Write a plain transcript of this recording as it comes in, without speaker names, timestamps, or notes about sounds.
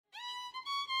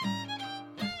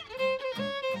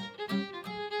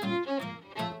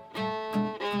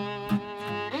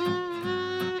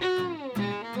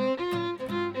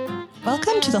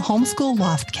Welcome to the Homeschool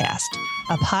Loftcast,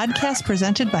 a podcast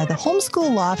presented by the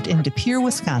Homeschool Loft in De Pere,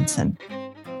 Wisconsin.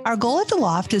 Our goal at the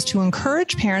Loft is to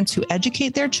encourage parents who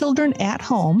educate their children at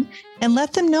home and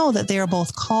let them know that they are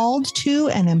both called to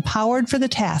and empowered for the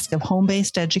task of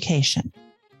home-based education.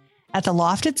 At the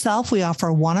Loft itself, we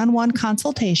offer one-on-one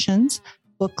consultations,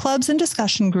 book clubs and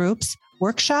discussion groups,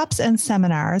 workshops and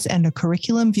seminars, and a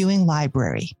curriculum viewing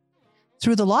library.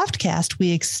 Through the Loftcast,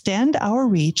 we extend our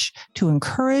reach to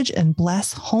encourage and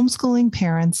bless homeschooling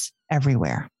parents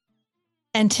everywhere.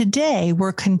 And today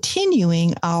we're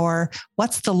continuing our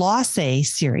What's the Law Say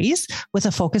series with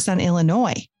a focus on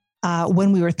Illinois.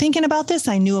 When we were thinking about this,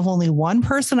 I knew of only one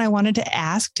person I wanted to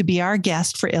ask to be our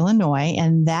guest for Illinois,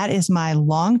 and that is my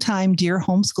longtime dear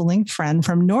homeschooling friend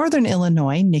from Northern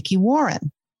Illinois, Nikki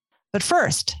Warren. But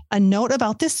first, a note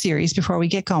about this series before we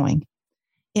get going.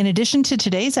 In addition to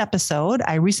today's episode,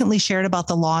 I recently shared about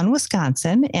the law in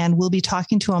Wisconsin, and we'll be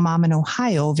talking to a mom in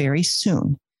Ohio very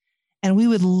soon. And we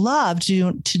would love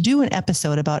to do an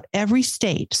episode about every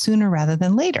state sooner rather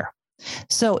than later.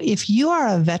 So if you are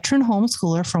a veteran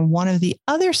homeschooler from one of the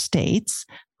other states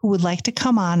who would like to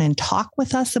come on and talk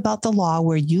with us about the law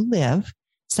where you live,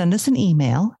 send us an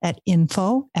email at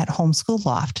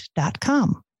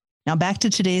info@homeschoolloft.com. Now back to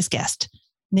today's guest.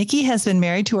 Nikki has been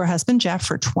married to her husband, Jeff,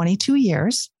 for 22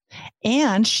 years,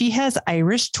 and she has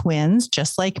Irish twins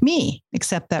just like me,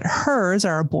 except that hers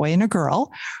are a boy and a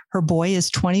girl. Her boy is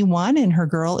 21 and her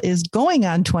girl is going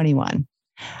on 21.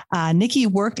 Nikki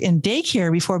worked in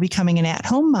daycare before becoming an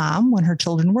at-home mom when her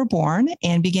children were born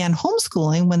and began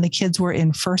homeschooling when the kids were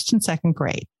in first and second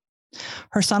grade.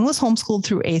 Her son was homeschooled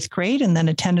through 8th grade and then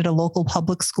attended a local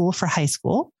public school for high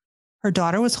school. Her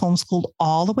daughter was homeschooled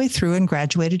all the way through and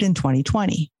graduated in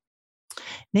 2020.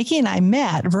 Nikki and I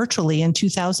met virtually in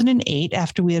 2008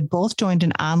 after we had both joined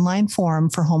an online forum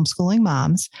for homeschooling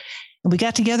moms, and we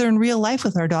got together in real life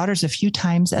with our daughters a few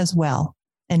times as well.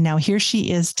 And now here she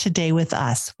is today with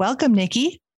us. Welcome,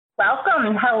 Nikki.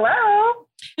 Welcome. Hello.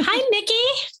 Hi,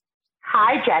 Nikki.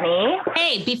 Hi, Jenny.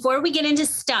 Hey, before we get into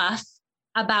stuff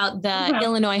about the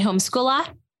Illinois homeschool law,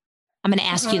 I'm going to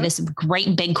ask you this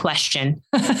great big question.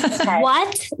 Okay.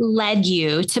 What led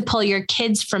you to pull your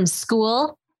kids from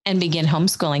school and begin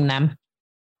homeschooling them?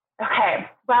 Okay.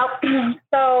 Well,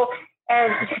 so as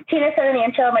Tina said in the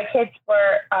intro, my kids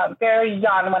were very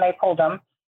young when I pulled them.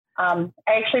 I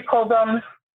actually pulled them.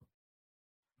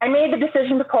 I made the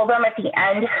decision to pull them at the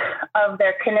end of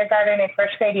their kindergarten and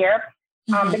first grade year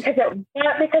because it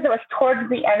was towards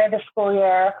the end of the school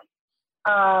year.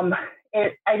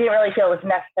 I didn't really feel it was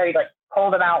necessary to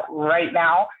pull them out right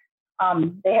now.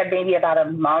 They had maybe about a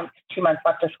month, 2 months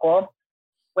left of school,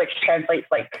 which translates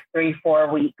 3-4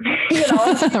 weeks, you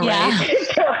know? Yeah.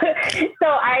 So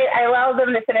I allowed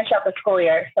them to finish up the school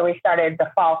year. So we started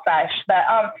the fall fresh, but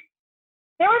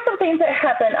there were some things that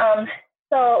happened.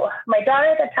 So my daughter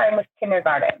at the time was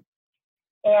kindergarten,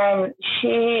 and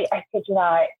I kid you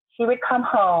not, she would come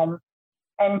home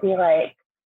and be like,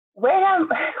 when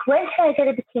can I get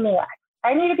a bikini wax?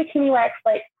 I need a bikini wax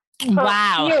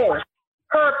Wow.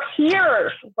 Her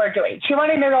peers were doing. She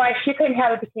wanted to know why she couldn't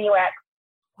have a bikini wax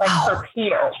her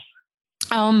peers.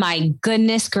 Oh my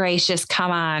goodness gracious.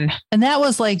 Come on. And that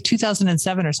was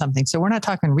 2007 or something. So we're not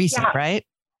talking recent, right?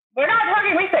 We're not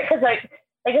talking recent because like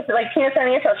Tina said in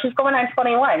the intro, she's going on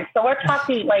 21. So we're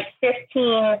talking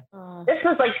 15. This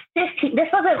was 15.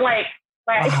 This wasn't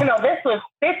this was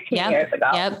 15 years ago.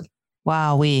 Yep.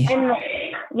 Wow.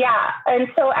 And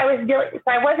so I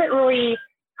wasn't really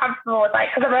comfortable with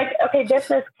because I'm okay,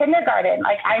 this is kindergarten.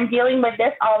 I'm dealing with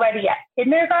this already at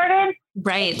kindergarten.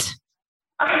 Right.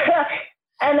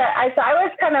 And so I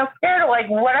was kind of scared of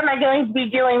what am I going to be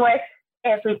dealing with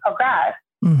as we progress?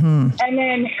 Mm-hmm.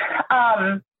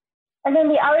 And then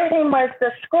the other thing was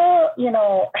the school,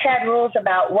 had rules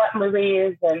about what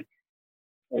movies and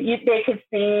they could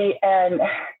see, and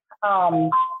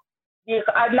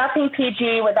nothing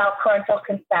PG without parental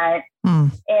consent.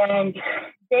 And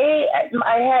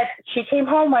she came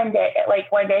home one day,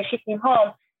 she came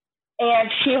home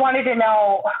and she wanted to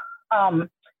know,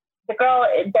 the girl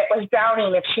that was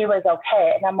drowning, if she was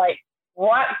okay. And I'm like,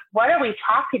 what are we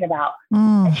talking about?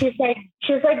 And she's like,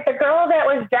 the girl that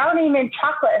was drowning in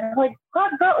chocolate. And I'm like,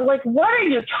 what girl? What are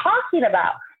you talking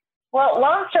about? Well,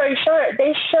 long story short,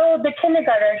 they showed the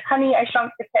kindergartners, Honey, I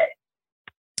Shrunk the Kids.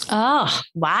 Oh,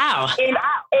 wow. In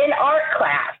art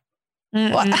class.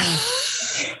 Wow.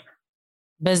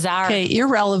 Bizarre. Okay,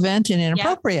 irrelevant and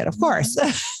inappropriate, of course.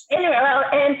 Anyway,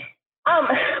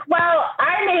 while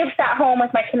I may have sat home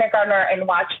with my kindergartner and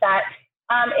watched that,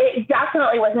 it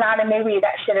definitely was not a movie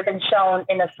that should have been shown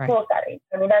in a school setting.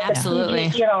 I mean, that's absolutely.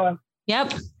 You know.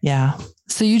 Yep. Yeah.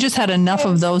 So you just had enough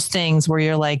of those things where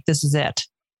you're like, this is it.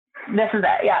 This is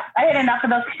it. Yeah. I had enough of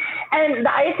those. And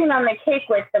the icing on the cake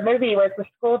with the movie was the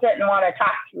school didn't want to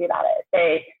talk to me about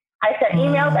it. I sent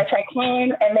emails, I checked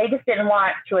in, and they just didn't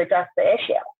want to address the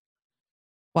issue.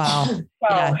 Wow. So,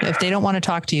 yeah. If they don't want to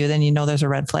talk to you, then you know there's a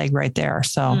red flag right there.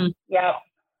 So yeah.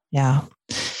 Yeah.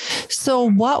 So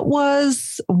what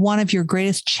was one of your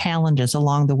greatest challenges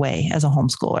along the way as a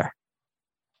homeschooler?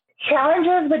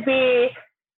 Challenges would be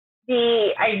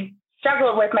I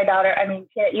struggled with my daughter. I mean,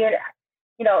 she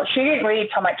didn't read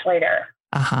till much later.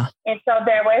 Uh-huh. And so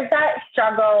there was that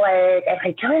struggle, like, am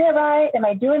I doing it right? Am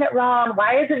I doing it wrong?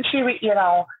 Why isn't she,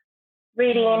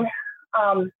 reading?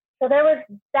 So that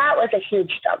was a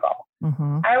huge struggle.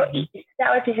 Mm-hmm.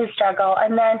 That was a huge struggle.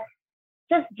 And then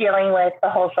just dealing with the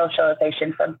whole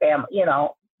socialization from family,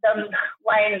 the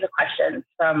lines of questions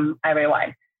from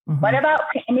everyone. Mm-hmm. What about,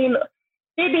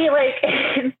 she'd be like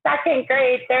in second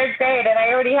grade, third grade, and I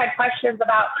already had questions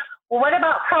about, well, what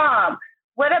about prom?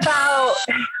 What about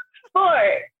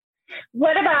sport?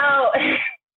 What about,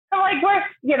 I'm like,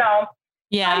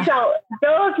 Yeah. So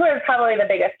those were probably the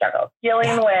biggest struggles,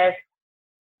 dealing with,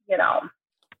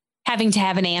 having to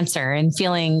have an answer and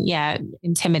feeling,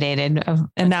 intimidated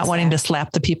and not wanting to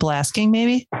slap the people asking,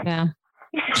 maybe. Yeah.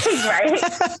 Right.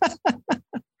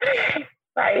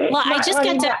 Right. Well, I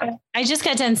just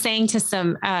got done saying to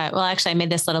some, actually I made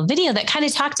this little video that kind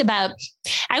of talked about,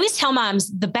 I always tell moms,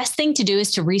 the best thing to do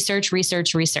is to research, right?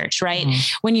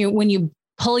 Mm-hmm. When you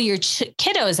pull your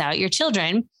kiddos out, your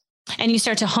children, and you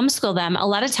start to homeschool them, a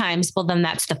lot of times, well, then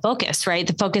that's the focus, right?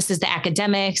 The focus is the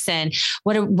academics and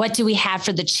what do we have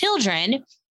for the children?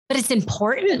 But it's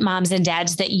important, moms and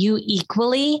dads, that you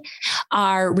equally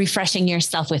are refreshing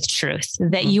yourself with truth,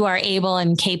 that you are able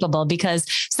and capable, because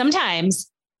sometimes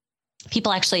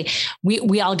people actually,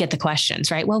 we all get the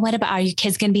questions, right? Well, what about, are your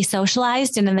kids going to be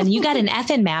socialized? And then you got an F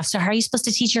in math. So how are you supposed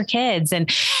to teach your kids? And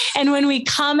when we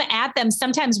come at them,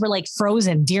 sometimes we're like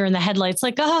frozen, deer in the headlights,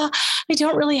 like, I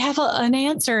don't really have an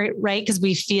answer, right? Because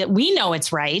we know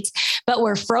it's right, but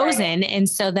we're frozen. And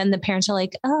so then the parents are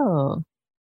like, oh,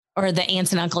 or the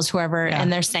aunts and uncles, whoever,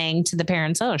 and they're saying to the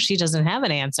parents, oh, she doesn't have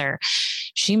an answer.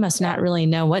 She must not really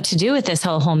know what to do with this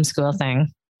whole homeschool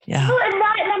thing. Yeah. Well,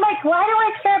 and I'm like, why do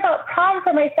I care about prom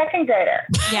for my second grader?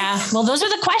 Yeah. Well, those are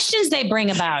the questions they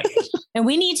bring about. And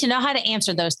we need to know how to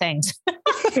answer those things.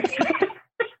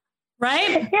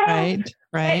 Right?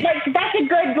 Right. That's a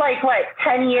good,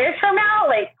 10 years from now?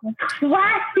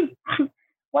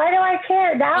 Why do I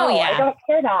care now? Oh, yeah. I don't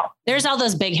care now. There's all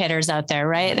those big hitters out there,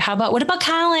 right? What about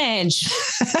college?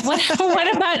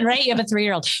 what about, right? You have a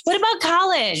 3-year-old. What about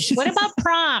college? What about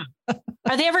prom?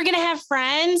 Are they ever going to have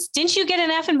friends? Didn't you get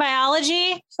an F in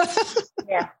biology?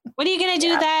 Yeah. What are you going to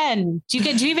do then? Do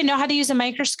you even know how to use a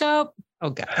microscope? Oh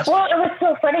gosh. Well, it was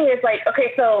so funny. It's like,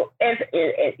 okay, so as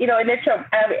initial,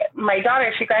 my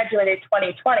daughter, she graduated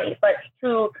 2020, but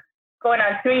going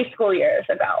on 3 school years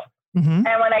ago. Mm-hmm.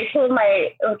 And when I told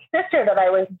my sister that I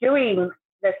was doing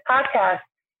this podcast,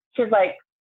 she's like,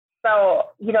 so,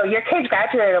 your kids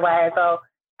graduated a while ago.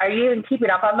 Are you even keeping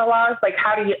up on the laws? Like,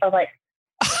 how do you, I'm like,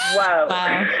 whoa.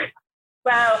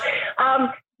 Wow.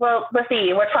 Well, let's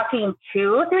see, we're talking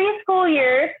 2-3 school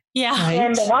years. Yeah. Right.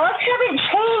 And the laws haven't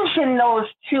changed in those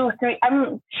 2-3.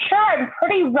 I'm sure I'm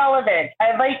pretty relevant.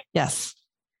 Yes.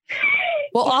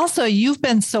 Well, also, you've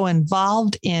been so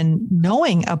involved in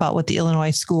knowing about what the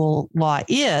Illinois homeschool law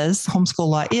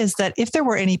is, that if there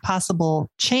were any possible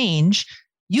change,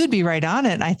 you'd be right on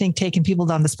it. I think taking people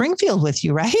down to Springfield with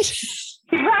you, right?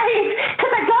 Right.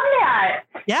 Because I've done that.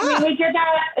 Yeah. I mean, we did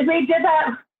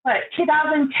that,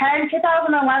 2010,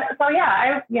 2011. So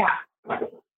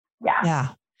yeah.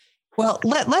 Well,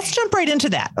 let's jump right into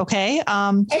that. Okay.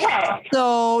 Okay.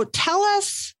 So tell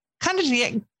us, kind of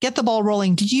to get the ball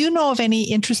rolling, do you know of any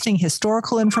interesting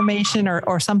historical information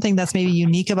or something that's maybe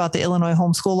unique about the Illinois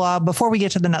homeschool law before we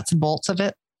get to the nuts and bolts of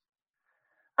it?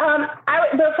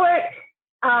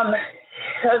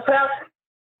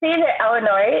 See that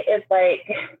Illinois is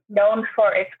known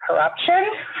for its corruption.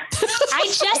 I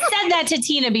just said that to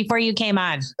Tina before you came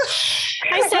on.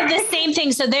 I said the same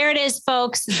thing. So there it is,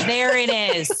 folks. There it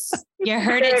is. You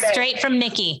heard it straight from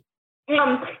Nikki.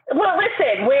 Well,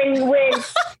 listen, when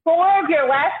 4 of your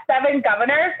last 7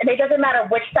 governors, and it doesn't matter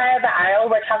which side of the aisle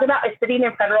we're talking about, is sitting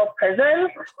in federal prisons,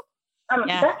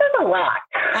 that says a lot.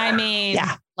 I mean,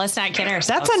 let's not kid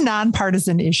ourselves. That's a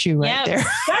nonpartisan issue right there.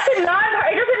 That's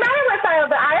it doesn't matter what side of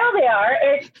the aisle they are.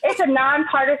 It's a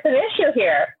nonpartisan issue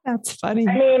here. That's funny.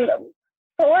 I mean,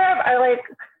 4 of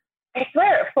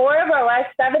our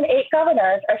last 7, 8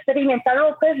 governors are sitting in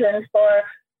federal prisons for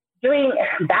doing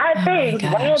bad things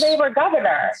while they were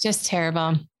governor. It's just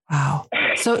terrible. Wow.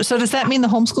 So does that mean the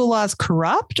homeschool law is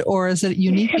corrupt, or is it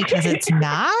unique because it's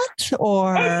not?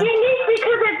 Or it's unique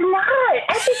because it's not.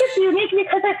 I think it's unique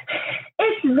because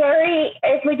it's very.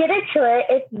 If we get into it,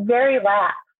 it's very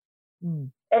lax.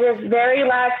 It is very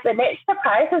lax, and it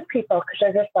surprises people because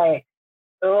they're just like,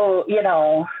 oh,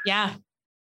 Yeah.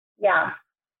 Yeah.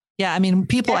 Yeah. I mean,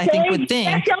 people I think would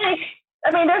think.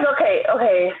 There's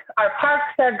okay. Our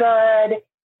parks are good.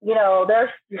 There's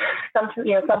some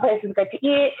places good to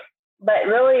eat, but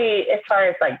really, as far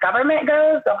as like government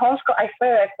goes, the homeschool, I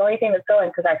swear that's the only thing that's going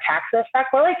because our taxes suck.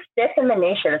 We're like fifth in the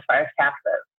nation as far as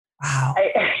taxes. Wow.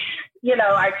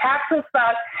 Our taxes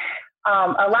suck.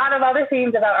 A lot of other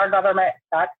things about our government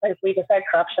suck. Like we just said,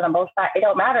 corruption on both sides. It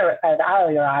don't matter what side of the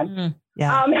aisle you're on. Mm-hmm.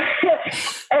 Yeah.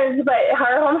 But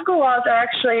our homeschool laws are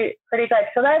actually pretty good.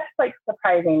 So that's like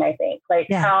surprising, I think,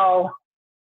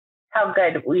 how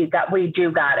good we got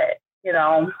it,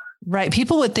 Right.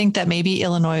 People would think that maybe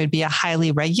Illinois would be a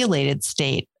highly regulated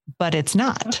state, but it's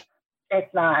not.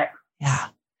 It's not. Yeah.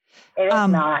 It is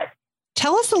not.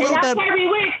 Tell us a little bit. That's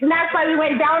why we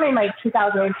went down in like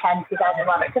 2010,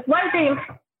 2011. Because one thing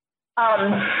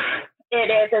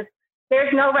it is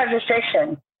there's no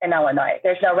registration in Illinois.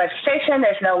 There's no registration.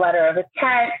 There's no letter of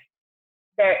intent.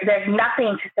 There's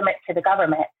nothing to submit to the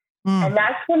government. And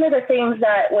that's one of the things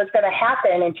that was going to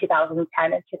happen in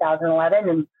 2010 and 2011.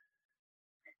 And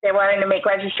they wanted to make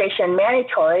registration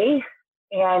mandatory.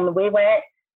 And we went,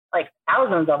 like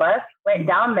thousands of us, went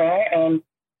down there and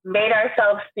made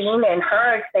ourselves seen and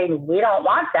heard saying, we don't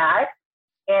want that.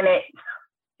 And it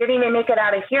didn't even make it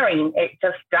out of hearing. It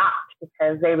just dropped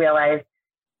because they realized,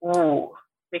 ooh,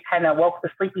 we kind of woke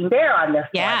the sleeping bear on this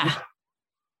one.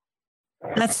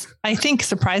 That's, I think,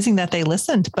 surprising that they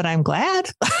listened, but I'm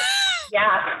glad.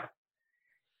 Yeah.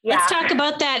 Let's talk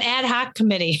about that ad hoc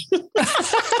committee.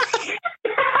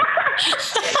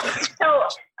 So,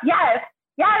 yes.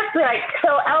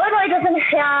 So Illinois doesn't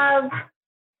have,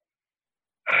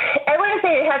 I wouldn't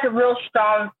say it has a real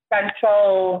strong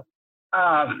central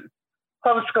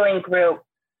homeschooling group.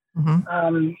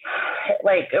 Mm-hmm.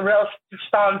 Like a real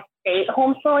strong state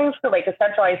homeschooling, so like a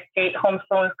centralized state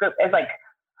homeschooling group as like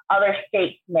other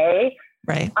states may.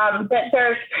 Right. But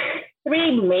there's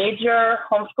three major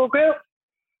homeschool groups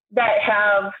that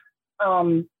have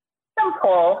some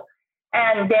pull,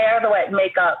 and they're the ones that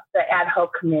make up the ad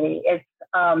hoc committee. It's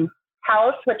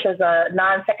House, which is a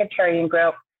non-sectarian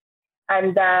group,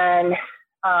 and then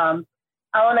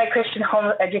Illinois Christian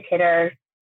Home Educators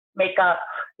make up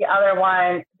the other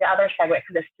one, the other segment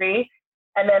for the three,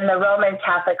 and then the Roman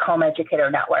Catholic Home Educator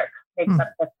Network makes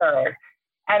up the third.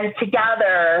 And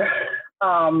together,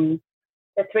 the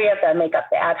three of them make up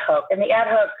the ad hoc. And the ad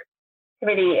hoc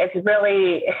committee is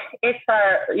really, it's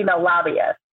our,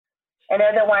 lobbyists. And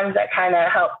they're the ones that kind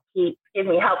of help keep,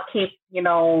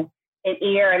 an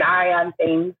ear and eye on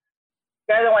things.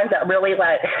 They're the ones that really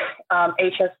let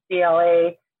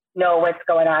HSCLA know what's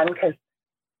going on, because,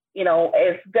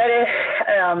 as good as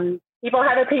people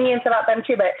have opinions about them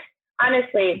too, but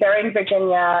honestly, they're in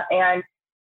Virginia and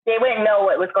they wouldn't know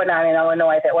what was going on in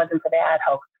Illinois if it wasn't for the ad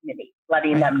hoc committee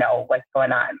letting them know what's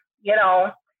going on,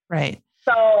 Right.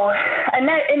 So, and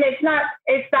it's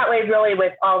that way really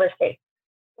with all the states.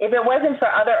 If it wasn't for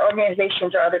other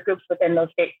organizations or other groups within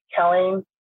those states telling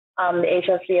the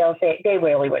HSCLA, they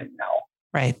really wouldn't know.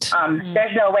 Right.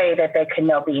 There's no way that they could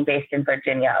know being based in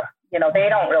Virginia. They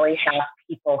don't really have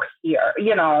people here,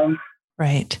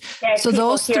 Right. So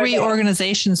those three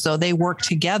organizations, though, they work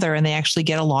together and they actually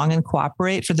get along and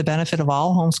cooperate for the benefit of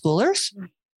all homeschoolers?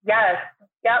 Yes.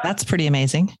 Yep. That's pretty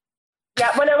amazing.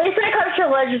 Yeah. But at least when it comes to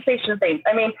legislation things,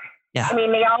 they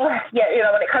all,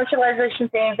 when it comes to legislation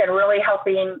things and really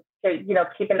helping to,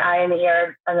 keep an eye in the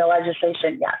air on the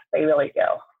legislation, yes, they really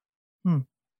do.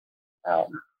 So.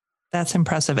 That's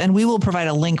impressive. And we will provide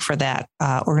a link for that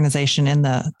organization in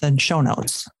the show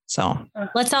notes. So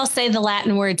let's all say the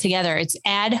Latin word together. It's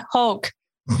ad hoc,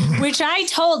 which I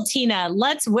told Tina,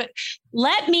 let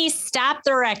me stop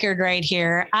the record right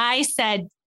here. I said,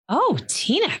 oh,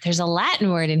 Tina, there's a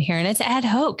Latin word in here and it's ad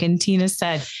hoc. And Tina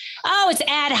said, oh, it's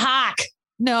ad hoc.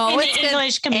 No, it's the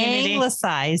English community.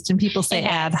 Anglicized and people say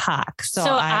ad hoc. So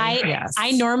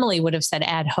I normally would have said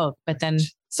ad hoc, but then.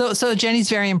 So Jenny's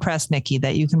very impressed, Nikki,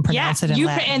 that you can pronounce it in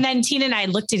Latin. And then Tina and I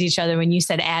looked at each other when you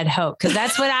said ad hoc, because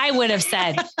that's what I would have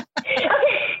said. Okay,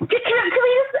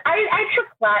 I took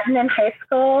Latin in high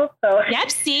school. So yep,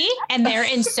 see? And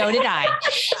so did I.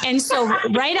 And so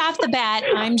right off the bat,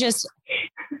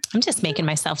 I'm just making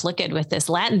myself look good with this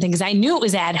Latin thing because I knew it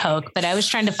was ad hoc, but I was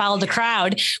trying to follow the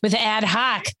crowd with ad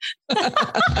hoc.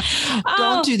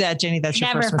 Don't do that, Jenny. That's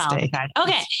your first mistake.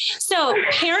 Okay. So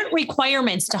parent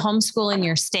requirements to homeschool in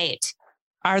your state.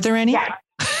 Are there any? Yeah.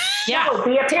 Yeah. No,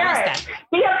 be a parent.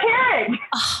 Be a parent.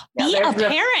 Oh, be a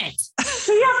parent.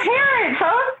 Be a parent,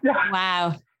 folks.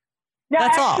 Wow. No,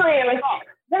 that's actually, all.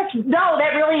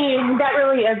 That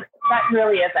really is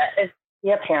it. Is be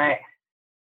a parent.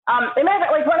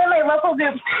 Like one of my local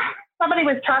groups, somebody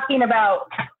was talking about,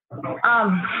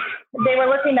 they were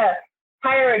looking to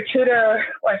hire a tutor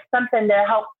or something to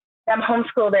help them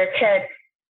homeschool their kid.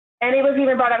 And it was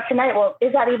even brought up tonight. Well,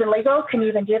 is that even legal? Can you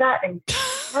even do that? And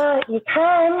you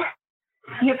can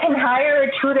hire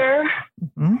a tutor.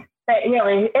 Mm-hmm. But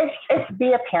it's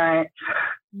be a parent.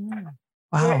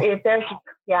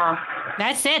 Wow.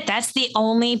 That's it. That's the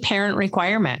only parent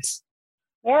requirements.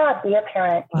 Yeah, be a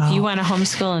parent. Wow. If you want to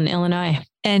homeschool in Illinois.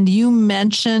 And you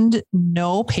mentioned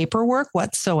no paperwork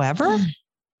whatsoever?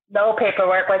 No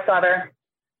paperwork whatsoever.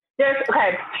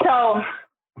 So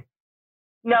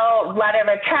no letter of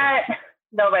intent,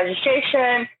 no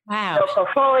registration, no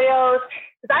portfolios.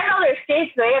 Because I know there's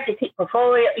states they have to keep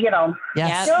portfolio,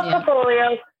 Yes. no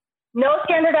portfolios, no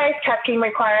standardized testing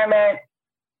requirement.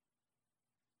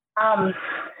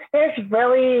 There's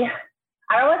really,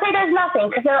 I don't want to say there's nothing,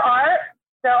 because there are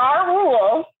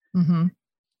rules. Mm-hmm.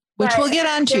 Which we'll get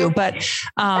onto, but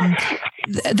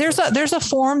there's a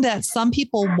form that some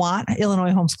people want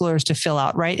Illinois homeschoolers to fill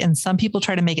out, right? And some people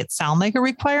try to make it sound like a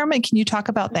requirement. Can you talk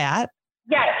about that?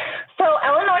 Yes. So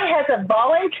Illinois has a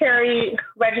voluntary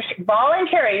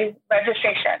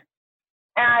registration,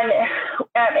 and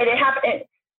it happened,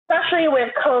 especially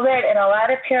with COVID, and a lot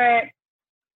of parents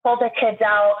pull their kids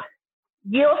out.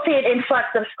 You'll see an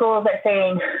influx of schools that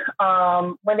saying,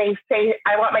 when they say,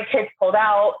 I want my kids pulled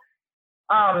out,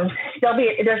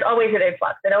 there's always an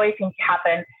influx. It always seems to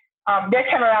happen. This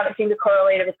time around, it seems to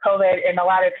correlate with COVID, and a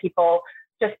lot of people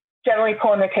just generally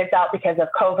pulling their kids out because of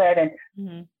COVID. And,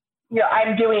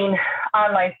 I'm doing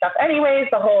online stuff anyways,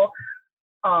 the whole,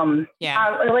 a lot of it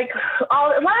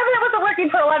wasn't working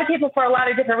for a lot of people for a lot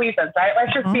of different reasons, right?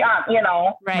 Let's just be honest,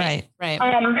 Right.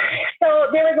 So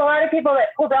there was a lot of people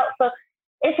that pulled out. So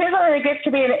it seems like it gets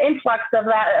to be an influx of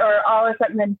that, or all of a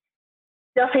sudden, then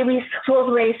they'll say these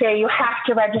schools may say you have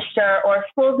to register, or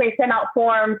schools may send out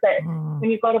forms that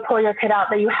when you go to pull your kid out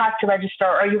that you have to register,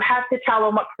 or you have to tell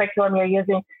them what curriculum you're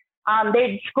using.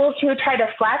 Schools too try to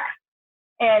flex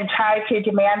and try to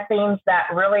demand things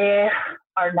that really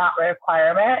are not a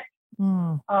requirement.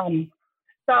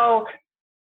 So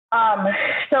from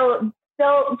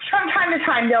time to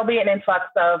time, there'll be an influx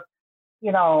of,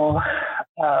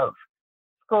 of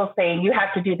schools saying you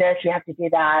have to do this, you have to do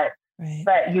that, right.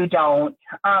 But you don't.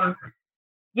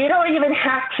 You don't even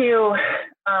have to,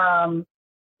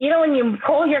 when you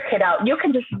pull your kid out, you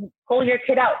can just pull your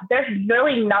kid out. There's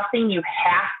really nothing you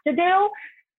have to do.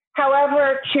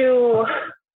 However, to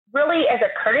really, as a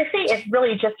courtesy, it's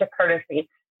really just a courtesy.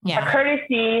 Yeah. A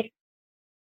courtesy,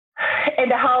 and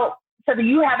to help, so that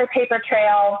you have a paper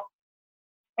trail,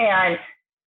 and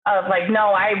of like,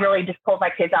 no, I really just pulled my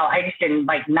kids out. I just didn't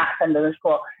not send them to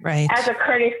school. Right. As a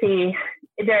courtesy,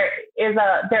 there is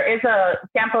a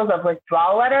samples of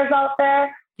withdrawal letters out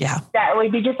there. Yeah. That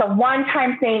would be just a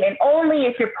one-time thing, and only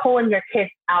if you're pulling your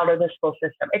kids out of the school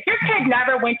system. If your kid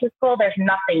never went to school, there's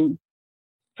nothing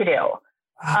to do.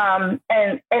 Wow.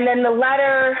 And then the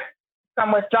letter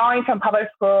from withdrawing from public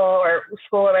school or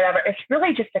whatever, it's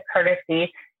really just a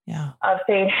courtesy of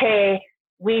saying, hey,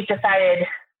 we've decided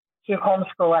to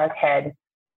homeschool our kid.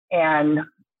 And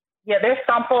there's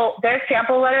sample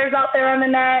letters out there on the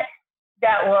net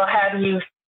that will have you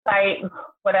cite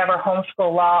whatever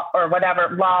homeschool law or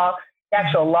whatever law, the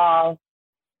actual law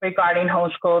regarding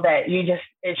homeschool that you just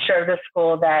assure the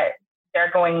school that they're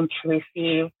going to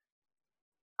receive.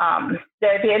 I'm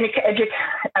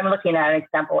looking at an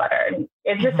example letter, and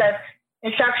it just says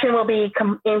instruction will be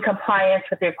in compliance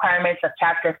with the requirements of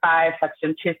Chapter 5,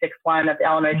 Section 261 of the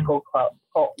Illinois School Code.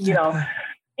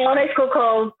 Illinois School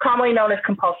Code, commonly known as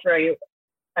compulsory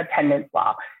attendance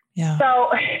law. Yeah.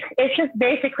 So it's just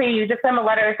basically you just send a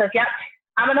letter that says, "Yep,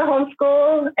 I'm going to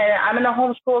homeschool, and I'm going to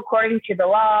homeschool according to the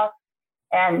law,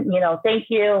 and thank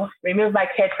you. Remove my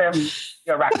kid from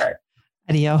your record."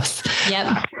 Adios.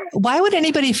 Yep. Why would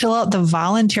anybody fill out the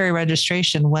voluntary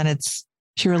registration when it's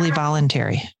purely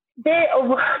voluntary? I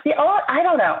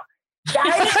don't know.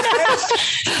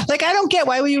 I don't get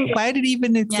why did it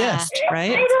even exist,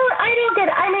 right? I don't get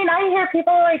it. I mean, I hear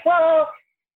people like, well,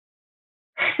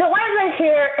 the ones I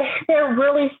hear, they're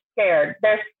really scared.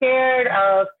 They're scared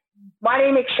of wanting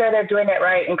to make sure they're doing it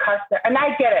right and and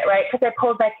I get it, right? Because I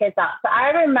pulled my kids out. So I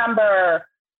remember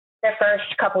the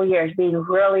first couple of years being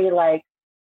really like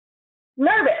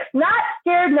nervous, not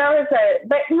scared, nervous,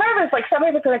 but nervous. Like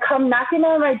somebody was going to come knocking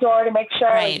on my door to make sure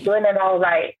I was doing it all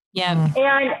right. Yeah.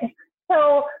 And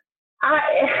so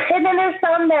and then there's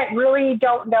some that really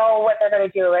don't know what they're going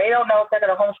to do. They don't know if they're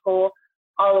going to homeschool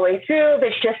all the way through.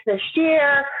 It's just this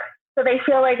year. So they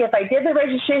feel like if I did the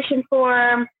registration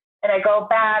form and I go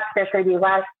back, there's going to be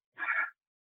less,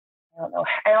 I don't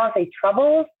want to say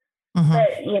troubles,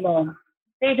 but, you know,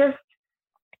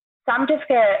 some just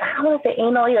get, I don't want to say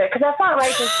anal either, because that's not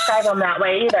right to describe them that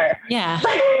way either. Yeah.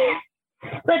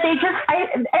 But they just, I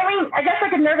mean, I guess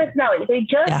like a nervous Nelly. They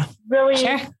just really,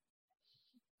 sure.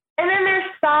 And then there's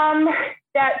some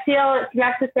that feel it's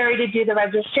necessary to do the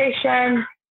registration,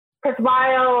 because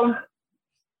while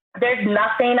there's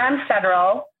nothing on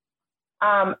federal,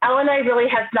 Illinois really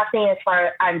has nothing as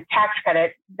far on tax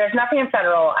credit. There's nothing in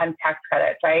federal on tax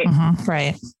credits, right?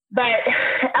 Right. But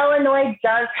Illinois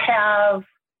does have,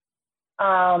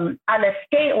 on the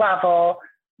state level,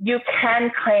 you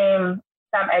can claim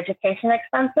some education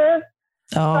expenses.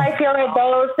 So I feel like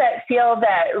those that feel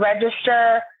that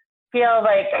register feel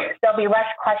like there'll be less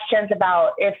questions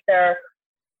about if their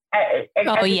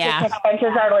education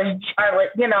expenses are,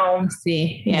 you know.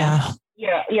 See, yeah.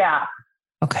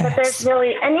 Okay. But there's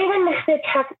really, and even if the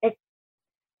tax,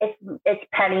 it's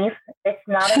pennies. It's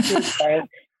not a huge thing.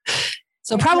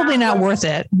 So it's probably not worth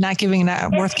it. Not giving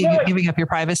up your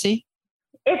privacy.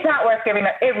 It's not worth giving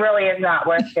up. It really is not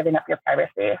worth giving up your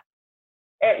privacy.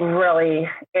 It really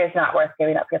is not worth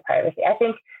giving up your privacy. I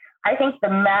think the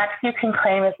max you can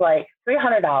claim is like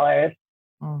 $300,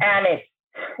 and it's,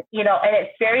 you know, and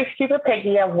it's very super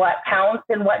picky of what counts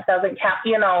and what doesn't count,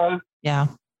 you know. Yeah.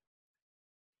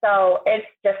 So it's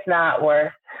just not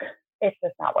worth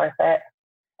it.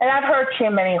 And I've heard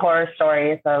too many horror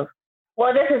stories of,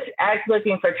 well, this is as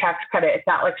looking for tax credit. It's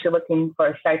not like you're looking for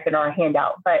a stipend or a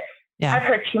handout, but I've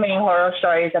heard too many horror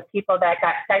stories of people that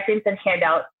got stipends and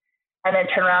handouts and then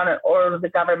turn around and order the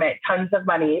government tons of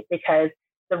money because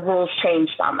the rules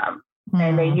changed on them.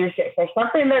 And they used it for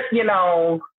something that, you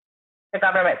know, the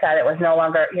government said it was no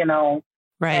longer, you know,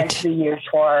 meant to be used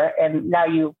for. And now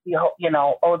you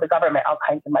know, owe the government all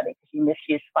kinds of money because you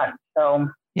misused funds. So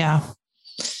yeah.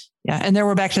 And then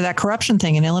we're back to that corruption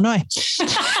thing in Illinois.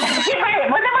 Right.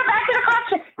 Well, then we're back to the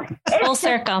corruption. Full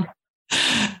circle.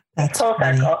 That's full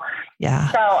circle.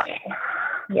 Yeah.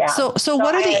 So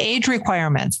what are the age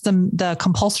requirements? The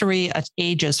compulsory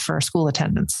ages for school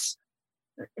attendance?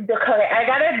 Okay, I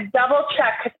got to double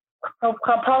check.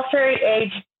 Compulsory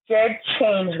age did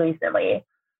change recently.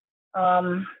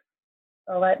 So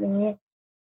let me.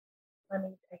 I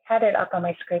had it up on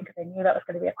my screen because I knew that was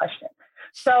going to be a question.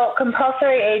 So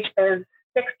compulsory age is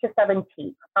 6 to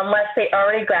 17, unless they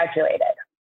already graduated.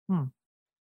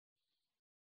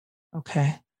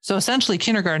 Okay. So essentially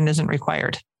kindergarten isn't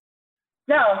required.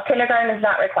 No, kindergarten is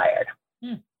not required.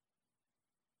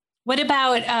 What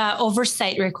about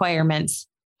oversight requirements?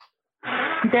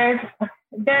 There's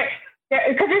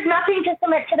nothing to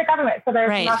submit to the government. So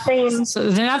there's nothing. So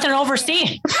there's nothing to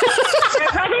oversee.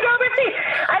 There's nothing to oversee.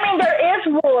 I mean, there is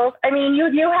rules. I mean,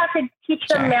 you have to teach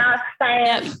them math,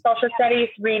 science, social studies,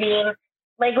 reading,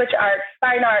 language arts,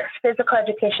 fine arts, physical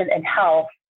education, and health.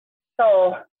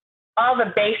 So all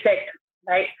the basic,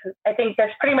 right? I think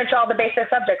that's pretty much all the basic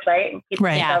subjects, right? And people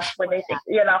think of when they think,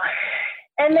 you know.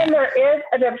 And then there is,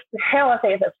 I don't want to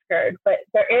say it's absurd, but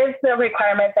there is the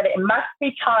requirement that it must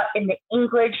be taught in the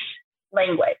English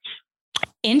language.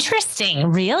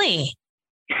 Interesting. Really?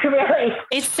 Really?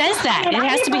 It says that. It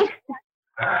has to be.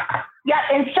 Yeah.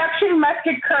 Instruction must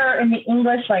occur in the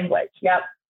English language. Yep.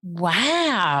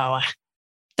 Wow.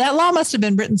 That law must have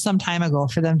been written some time ago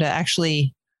for them to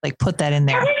actually like put that in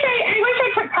there. I wish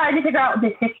I took time to figure out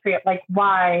the history of like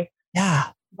why. Yeah.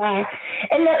 Why.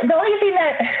 And the only thing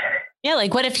that. Yeah.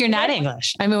 Like what if you're not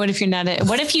English? I mean, what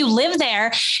if you live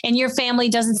there and your family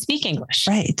doesn't speak English?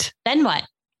 Right. Then what?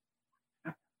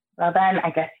 Well, then I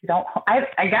guess you don't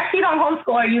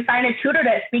homeschool or you find a tutor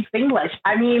that speaks English.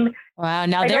 I mean. Wow.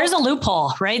 Now there's a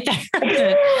loophole right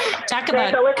there. Talk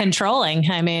about controlling.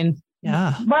 I mean.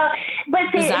 Yeah. Well, but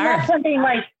see, that's something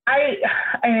like I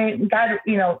God,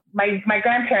 you know, my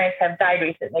grandparents have died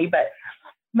recently, but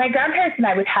my grandparents and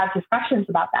I would have discussions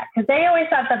about that because they always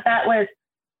thought that was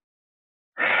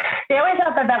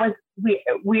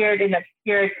weird and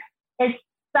obscure,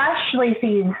 especially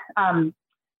seeing.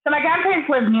 So my grandparents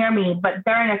live near me, but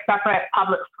they're in a separate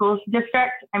public schools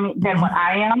district. I mean, than what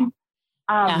I am.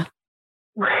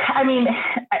 I mean,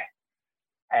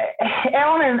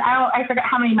 I forget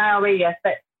how many mile radius,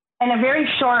 but in a very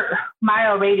short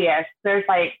mile radius, there's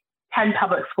like 10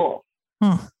 public school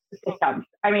systems.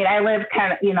 I mean, I live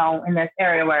kind of, in this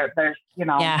area where there's,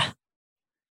 Yeah.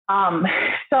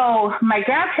 So my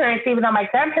grandparents, even though my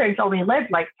grandparents only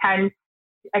lived like a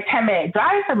 10-minute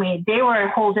drive from me, they were a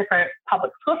whole different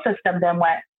public school system than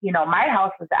what, my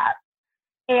house was at.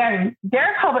 And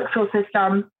their public school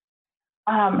system,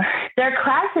 their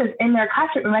classes in their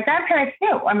classroom, my grandparents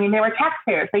knew. I mean, they were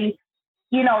taxpayers. They,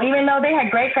 even though they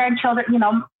had great-grandchildren,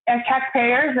 as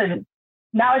taxpayers, and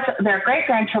now it's their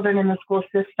great-grandchildren in the school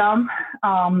system.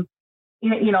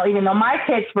 Even though my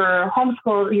kids were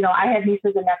homeschooled, I had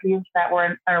nieces and nephews that were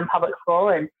in public school,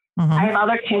 and I have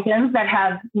other cousins that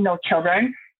have,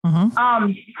 children,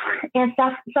 and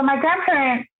stuff. So my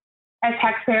grandparents, as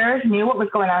taxpayers, knew what was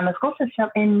going on in the school system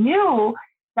and knew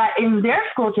that in their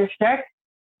school district,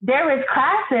 there was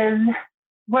classes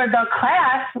where the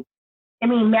class,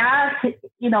 math,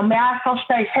 math, social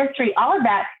studies, history, all of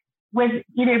that was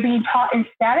either being taught in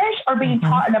Spanish or being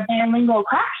taught in a bilingual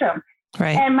classroom.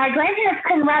 Right. And my grandparents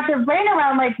couldn't wrap their brain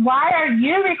around, like, why are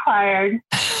you required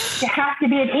to have to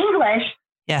be in English?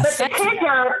 Yes. But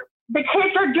the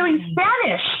kids are doing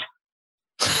Spanish.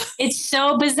 It's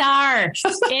so bizarre.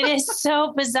 It is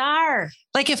so bizarre.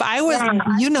 Like if I was,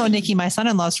 Nikki, my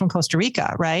son-in-law is from Costa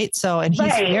Rica, right? So, and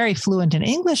he's very fluent in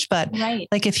English, but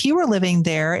like if he were living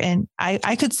there and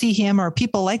I could see him or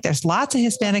people like there's lots of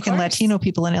Hispanic and Latino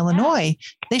people in Illinois,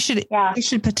 they should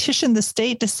petition the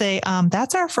state to say,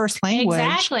 that's our first language.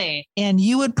 Exactly. And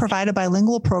you would provide a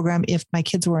bilingual program if my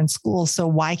kids were in school. So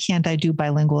why can't I do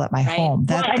bilingual at my home?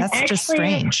 That's just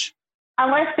strange.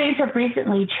 Unless things have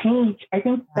recently changed, I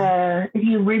think if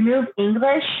you remove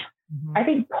English, I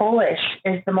think Polish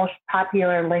is the most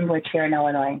popular language here in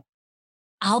Illinois.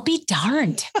 I'll be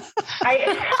darned.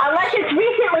 Unless it's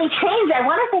recently changed, I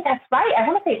want to say that's right. I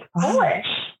want to say it's Polish.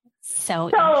 So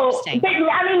interesting. But,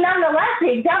 nonetheless,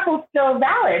 the example's still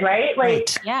valid,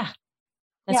 right? Yeah,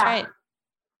 that's right.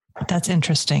 That's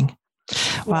interesting.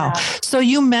 Wow. So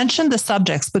you mentioned the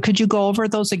subjects, but could you go over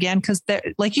those again? Because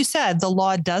like you said, the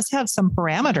law does have some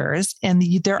parameters and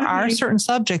there are certain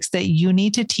subjects that you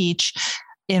need to teach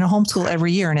in a homeschool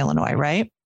every year in Illinois, right?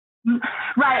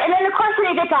 Right. And then of course,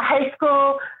 when you get to high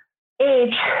school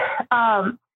age,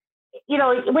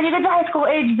 when you get to high school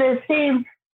age, the same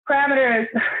parameters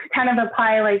kind of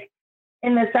apply, like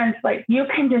in the sense, like you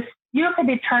can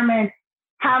determine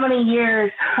how many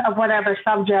years of whatever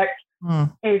subject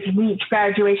is reach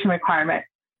graduation requirement.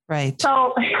 Right.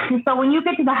 So when you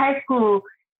get to the high school,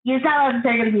 it's not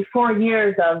necessarily going to be 4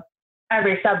 years of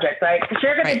every subject, right? Because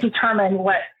you're going to determine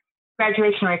what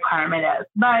graduation requirement is.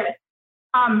 But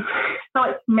so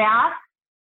it's math,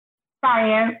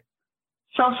 science,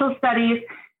 social studies,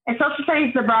 and social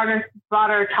studies is a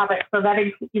broader topic. So that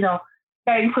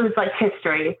includes like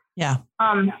history. Yeah.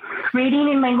 Reading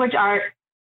and language arts,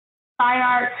 fine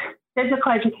arts,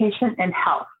 physical education, and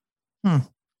health.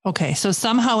 Okay. So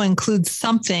somehow include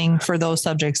something for those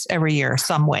subjects every year,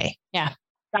 some way. Yeah.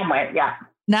 Some way. Yeah.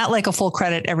 Not like a full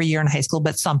credit every year in high school,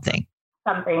 but something.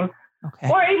 Something. Okay.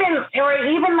 Or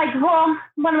even like, well,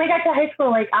 when we got to high school,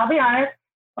 like, I'll be honest,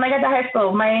 when I got to high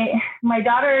school, my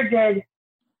daughter did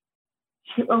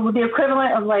the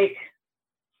equivalent of like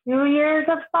 2 years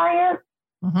of science.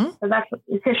 So that's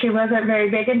because she wasn't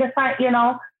very big into science,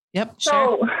 Yep.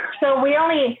 So we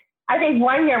only, I think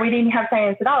 1 year we didn't have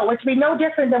science at all, which would be no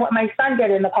different than what my son did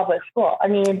in the public school. I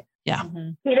mean, he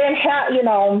didn't have, he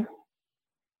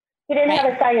didn't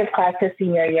have a science class his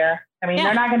senior year. I mean,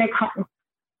 they're not going to come.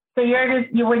 So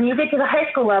when you get to the high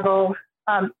school level,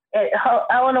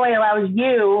 Illinois allows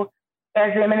you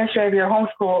as the administrator of your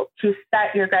homeschool to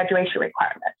set your graduation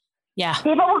requirements. Yeah.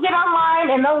 People will get online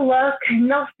and they'll look and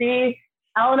they'll see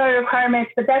Illinois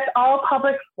requirements, but that's all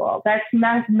public school. That's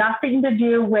nothing to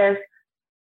do with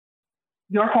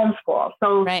your homeschool.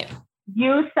 So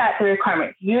you set the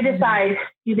requirements. You decide,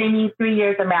 do they need 3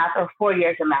 years of math or 4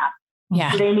 years of math?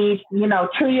 Yeah. Do they need,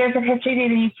 2 years of history? Do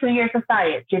they need 2 years of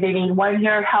science? Do they need 1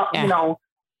 year of health?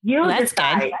 That's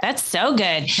decide. Good. That's so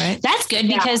good. Right? That's good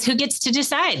because who gets to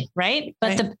decide, right?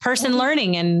 But the person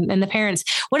learning and the parents.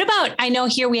 What about, I know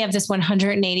here we have this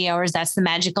 180 hours. That's the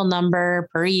magical number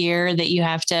per year that you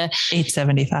have to.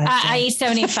 875.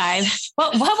 875.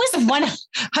 What was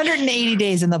 180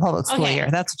 days in the public school year?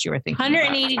 That's what you were thinking.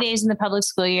 180 days in the public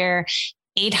school year.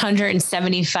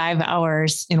 875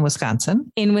 hours in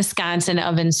Wisconsin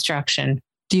of instruction.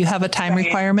 Do you have a time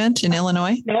requirement in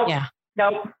Illinois? Nope. Yeah.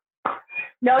 Nope.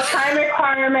 No time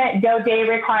requirement, no day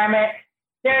requirement.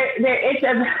 It's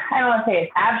I don't want to say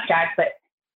it's abstract, but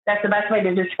that's the best way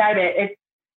to describe it. It's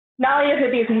not only is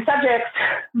it these subjects,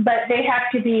 but they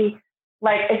have to be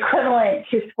like equivalent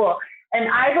to school. And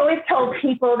I've always told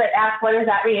people that ask, what does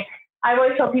that mean? I've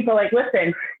always told people, like,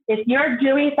 listen, if you're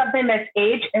doing something that's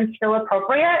age and still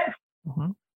appropriate,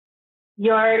 Mm-hmm.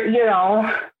 you're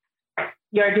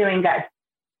doing good.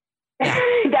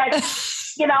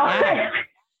 That's, Yeah.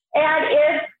 And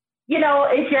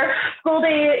if your school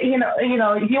day,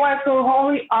 if you want to school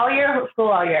all year,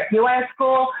 if you want to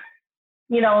school,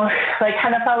 like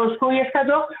kind of follow school year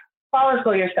schedule.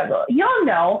 You'll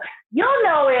know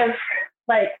if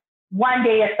like one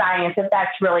day of science, if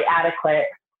that's really adequate.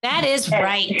 That is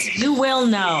right. You will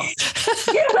know.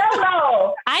 You will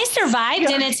know. I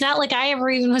survived, and it's not like I ever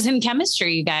even was in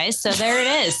chemistry, you guys. So there it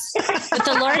is. But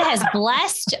the Lord has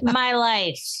blessed my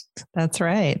life. That's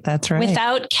right. That's right.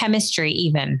 Without chemistry,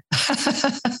 even.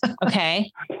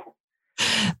 Okay.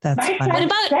 That's funny.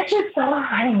 That's just so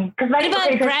funny. What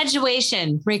about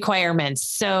graduation requirements?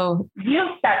 So you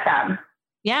set them.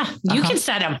 Yeah, you can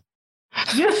set them.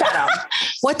 You set them.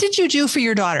 What did you do for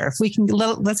your daughter? If we can,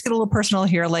 let's get a little personal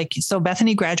here. Like, so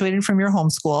Bethany graduated from your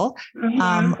homeschool.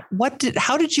 Mm-hmm.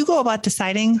 How did you go about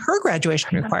deciding her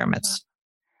graduation requirements?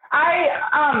 I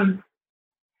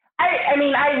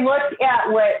looked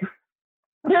at what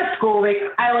the school,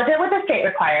 I looked at what the state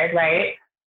required, right?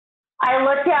 I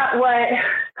looked at what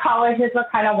colleges were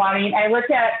kind of wanting. I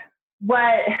looked at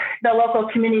what the local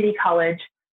community college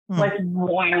was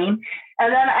wanting.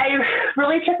 And then I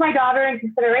really took my daughter in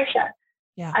consideration.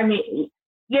 Yeah. I mean,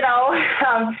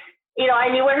 I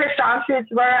knew what her strong suits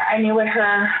were. I knew what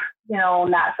her,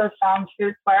 not so strong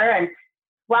suits were. And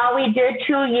while we did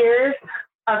 2 years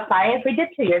of science, we did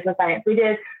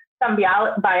some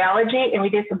biology, and we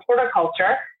did some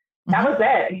horticulture. That was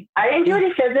it. I didn't do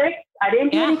any physics. I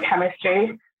didn't do any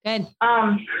chemistry. Good.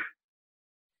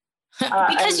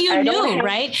 Because you knew,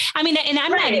 right? I mean, and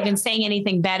I'm not even saying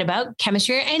anything bad about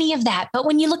chemistry or any of that, but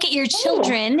when you look at your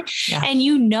children and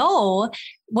you know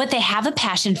what they have a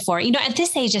passion for, at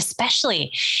this age,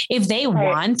 especially if they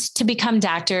want to become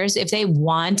doctors, if they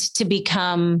want to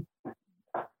become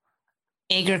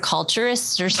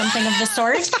agriculturists or something of the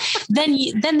sort,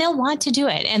 then they'll want to do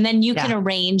it. And then you can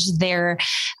arrange their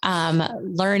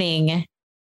learning.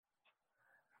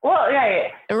 Well,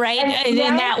 right. In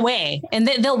that way. And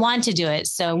they'll want to do it.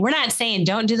 So we're not saying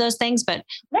don't do those things, but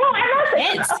no, I'm not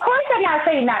saying, of course I'm not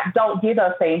saying that don't do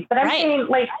those things, but I'm saying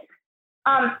like,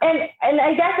 and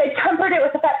I guess I tempered it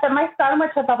with the fact that my son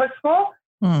went to public school.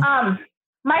 My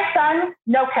son,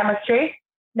 no chemistry,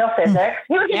 no physics.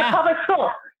 He was in public school,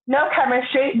 no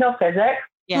chemistry, no physics.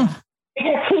 Yeah.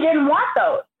 Because he didn't want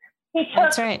those. He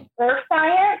took earth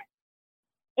science,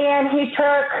 and he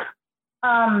took,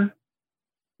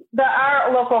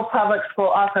 our local public school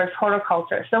offers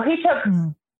horticulture. So he took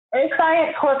earth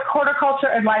science, horticulture,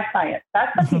 and life science.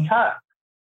 That's what he took.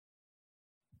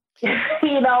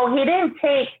 He didn't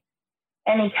take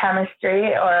any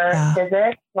chemistry or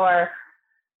physics or,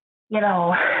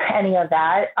 any of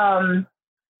that. I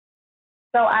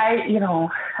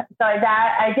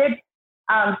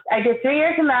did 3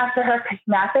 years of math for her because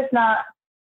math is not,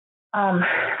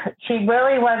 she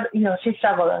really was, she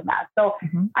struggled with math. So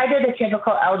I did the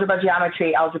typical algebra,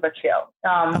 geometry, algebra 2.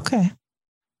 Okay.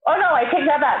 Oh no, I take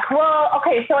that back. Well,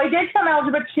 okay. So I did some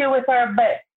algebra 2 with her,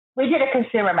 but we did a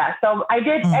consumer math. So I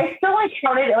still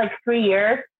counted it like 3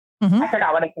 years. I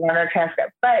forgot what I put in her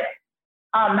transcript, but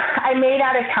I may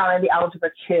not have counted the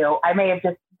algebra 2. I may have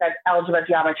just said algebra,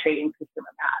 geometry, and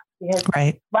consumer math. Because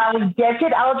while we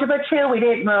did algebra 2, we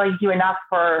didn't really do enough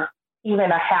for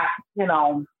even a half,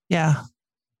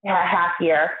 half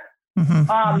year.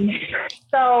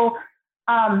 So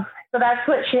that's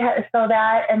what she had. So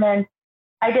that, and then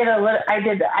I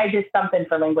did something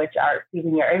for language arts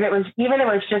even year. If it was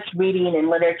just reading and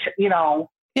literature, did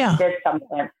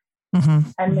something.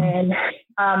 And then,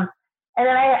 I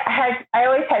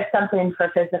always had something for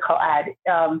physical ed.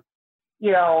 The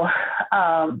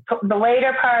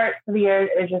later part of the year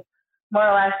is just more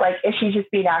or less like, is she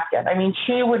just being active? I mean,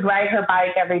 she would ride her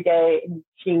bike every day, and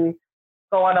she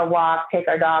go on a walk, take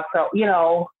our dog, and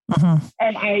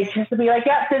I just would be like,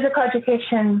 physical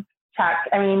education check.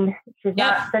 I mean, she's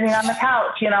not sitting on the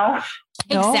couch,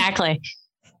 Exactly.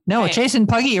 No, chasing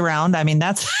Puggy around. I mean,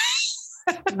 that's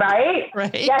right.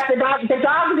 Yes, the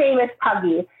dog's name is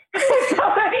Puggy.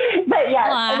 But yes,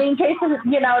 I mean, chasing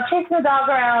the dog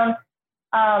around.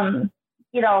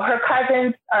 Her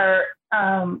cousins are,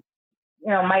 some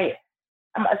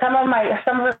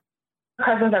of her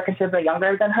cousins are considerably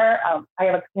younger than her. I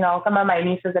have, some of my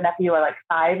nieces and nephews are like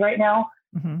 5 right now.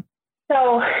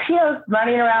 So she was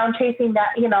running around chasing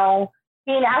that,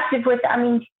 being active with,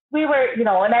 we were,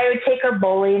 and I would take her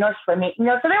bowling or swimming, so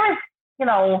there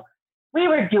was, we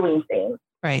were doing things.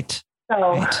 Right.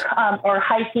 So, or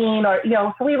hiking, or,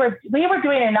 so we were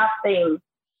doing enough things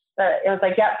that it was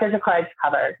like, yeah, physical ed's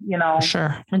covered,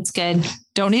 Sure. That's good.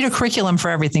 Don't need a curriculum for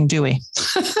everything, do we?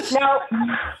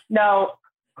 No.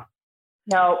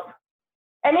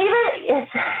 And even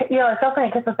it's so funny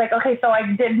because it's like, okay, so I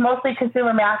did mostly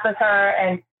consumer math with her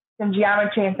and some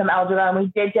geometry and some algebra, and we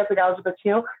did different algebra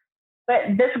too.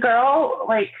 But this girl,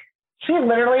 like, she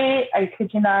literally, I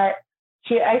kid you not,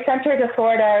 I sent her to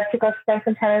Florida to go spend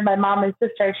some time with my mom and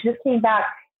sister. She just came back,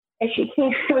 and it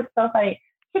was so funny.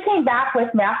 She came back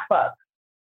with math books.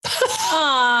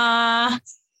 Aww.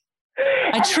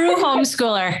 A true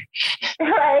homeschooler.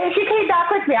 Right. She came back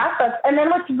with math books. And then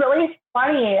what's really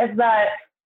funny is that,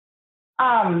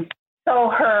 so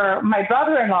my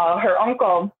brother-in-law, her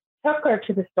uncle, took her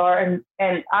to the store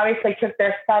and obviously took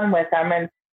their son with them. And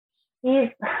he's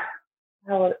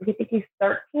 13.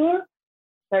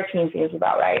 13 seems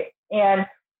about right. And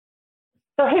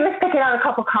so he was picking out a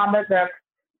couple comic books,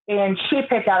 and she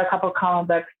picked out a couple comic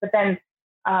books, but then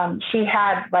she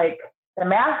had like the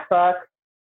math book,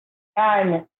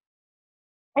 and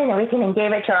we came and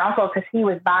gave it to her uncle because he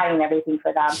was buying everything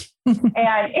for them,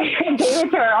 and gave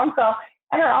it to her uncle.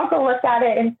 And her uncle looked at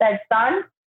it and said, "Son,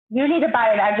 you need to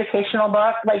buy an educational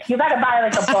book. Like, you got to buy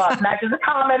like a book, not just a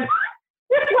comic.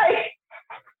 Like,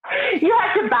 you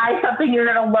have to buy something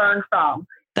you're going to learn from.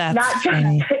 That's not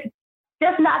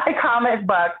just not the comic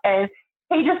book." And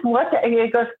he just looked at it. He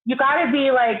goes, "You got to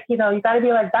be like, you got to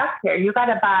be like Beth here. You got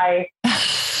to buy."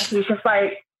 He's just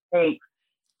like, "Thanks."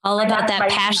 All about that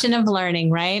passion of learning,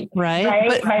 right?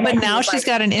 Right. But now she's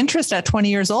got an interest at 20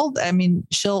 years old. I mean,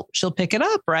 she'll pick it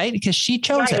up, right? Because she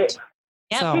chose it.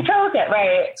 Yeah, so. She chose it,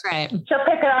 right? That's right. She'll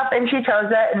pick it up and she chose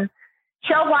it, and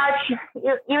she'll watch,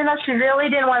 even though she really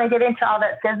didn't want to get into all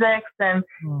that physics and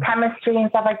chemistry and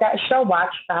stuff like that. She'll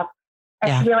watch stuff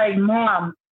and she'll be like,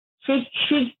 "Mom," she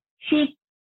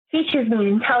teaches me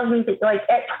and tells me that, like,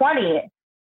 at 20,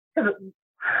 because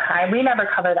we never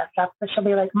cover that stuff, but she'll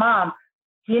be like, "Mom,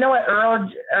 do you know what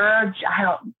urge? I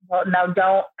don't,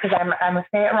 because I'm gonna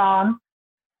say it wrong.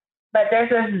 But there's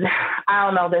this,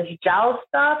 this gel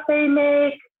stuff they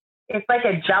make. It's like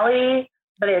a jelly,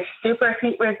 but it's super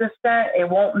heat resistant. It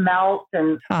won't melt,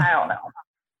 and I don't know."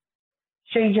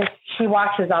 She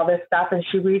watches all this stuff and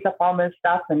she reads up all this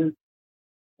stuff, and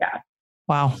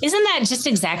wow. Isn't that just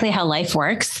exactly how life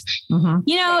works? Mm-hmm.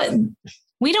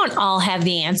 We don't all have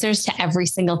the answers to every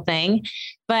single thing,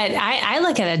 but I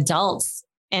look at adults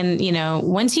and,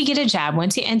 once you get a job,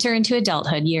 once you enter into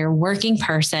adulthood, you're a working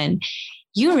person,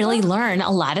 you really learn a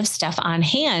lot of stuff on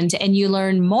hand, and you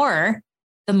learn more,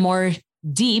 the more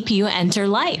deep you enter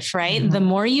life, right? Mm-hmm. The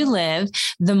more you live,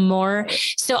 the more.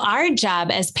 So our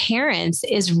job as parents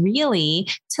is really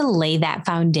to lay that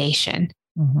foundation,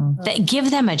 that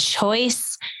give them a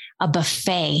choice, a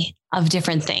buffet of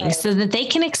different things so that they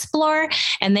can explore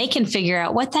and they can figure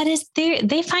out what that is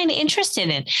they find interested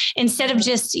in, instead of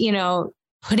just,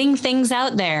 putting things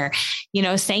out there,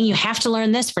 saying you have to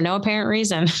learn this for no apparent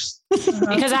reason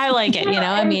because I like it,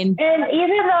 And even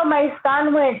though my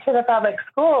son went to the public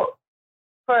school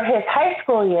for his high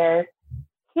school years,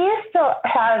 he still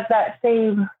has that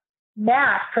same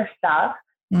knack for stuff,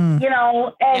 and the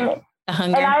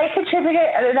hunger. And I contributed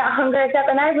that hunger stuff,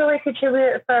 and I really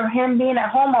contributed from him being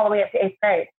at home all the way up to 8th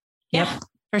grade. Yep,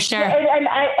 for sure.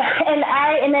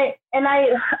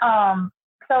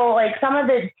 So like some of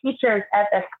the teachers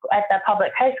at the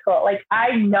public high school, like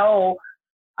I know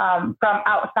from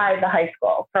outside the high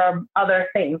school, from other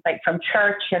things, like from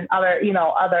church and other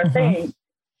things.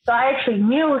 So I actually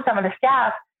knew some of the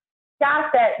staff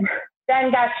that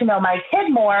then got to know my kid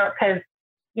more because,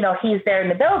 he's there in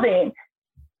the building,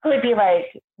 who would be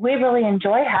like, "We really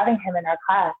enjoy having him in our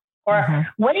class." Or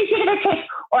when is he going to take,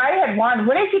 or I had one,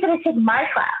 when is he going to take my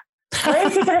class? When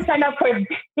is he going to sign up for,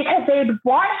 because they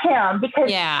want him, because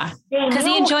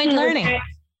he enjoyed learning.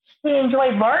 He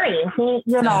enjoyed learning.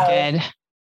 Good.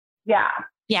 Yeah.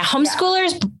 Yeah.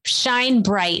 Homeschoolers shine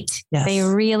bright. Yes. They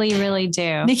really, really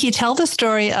do. Nikki, tell the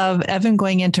story of Evan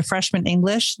going into freshman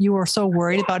English. You were so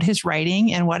worried about his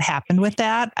writing and what happened with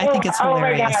that. I think it's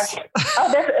hilarious. Oh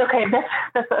my gosh.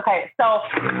 Okay. So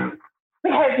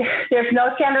because there's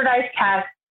no standardized test,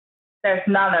 there's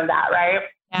none of that, right?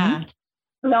 Yeah.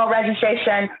 No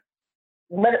registration,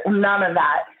 none of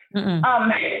that.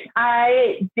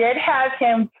 I did have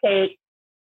him take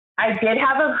a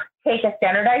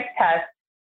standardized test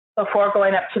before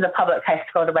going up to the public high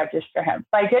school to register him.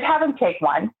 So I did have him take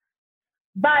one,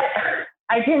 but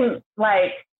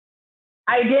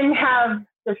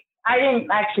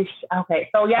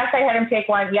so yes, I had him take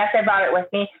one. Yes, I brought it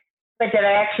with me, but did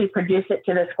I actually produce it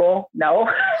to the school? No.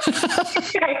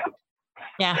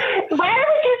 Yeah. Why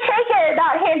would you take it and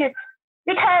not hand it?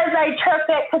 Because I took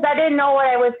it because I didn't know what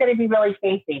I was going to be really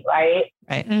facing, right?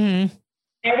 Right. Mm-hmm.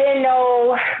 I didn't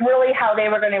know really how they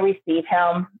were going to receive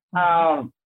him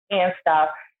and stuff.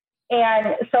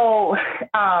 And so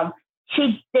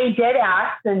they did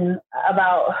ask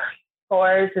about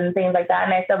scores and things like that.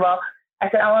 And I said,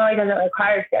 Illinois doesn't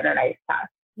require standardized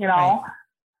tests, you know? Right.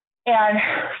 And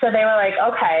so they were like,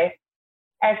 okay.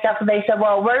 And stuff. They said,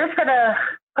 well, we're just going to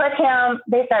put him,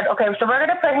 they said, okay, so we're going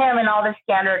to put him in all the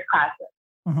standard classes.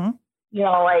 Mm-hmm. You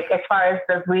know, like as far as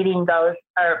the reading goes,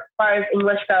 or as far as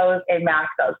English goes and math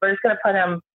goes, we're just going to put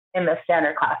him in the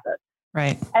standard classes.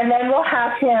 Right. And then we'll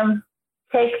have him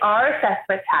take our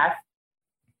assessment test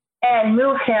and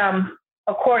move him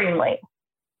accordingly,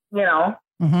 you know?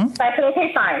 Mm-hmm. So I said,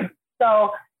 okay, fine.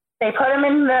 So they put him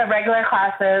in the regular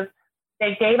classes.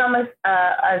 They gave him an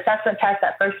assessment test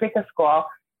that first week of school.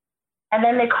 And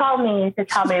then they called me to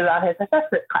tell me about his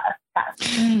assessment class test.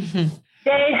 Mm-hmm.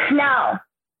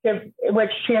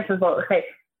 Which chances will say.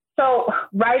 So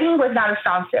writing was not a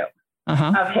strong suit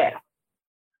of his.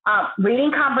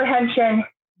 Reading comprehension,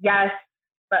 yes,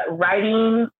 but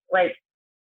writing was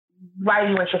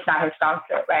just not his strong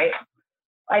suit, right?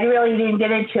 I really didn't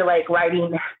get into like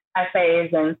writing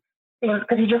essays and things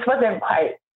because he just wasn't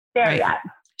quite there yet.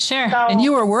 Sure. So, and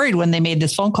you were worried when they made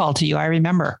this phone call to you. I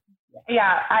remember.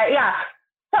 Yeah.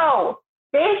 So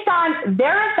based on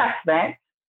their assessment,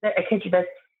 I kid you this,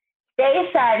 they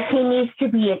said he needs to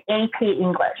be an AP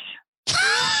English.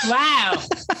 Wow.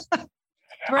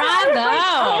 Bravo.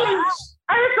 I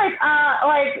was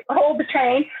like, hold the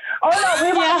train. Oh no,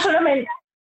 we want to put him in,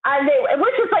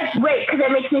 which is like great because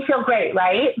it makes me feel great,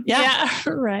 right? Yeah.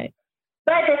 Right.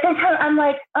 But at the same time, I'm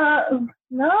like,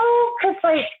 no, because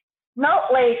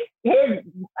his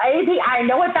AP, I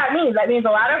know what that means. That means a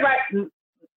lot of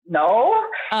no.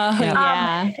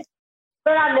 Yeah.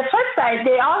 But on the flip side,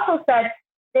 they also said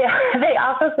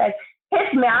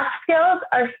his math skills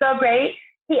are so great.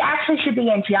 He actually should be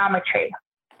in geometry.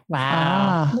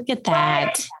 Wow. Look at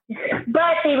that.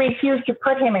 But they refused to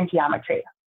put him in geometry.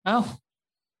 Oh.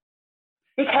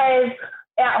 Because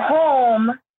at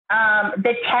home,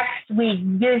 the text we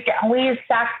used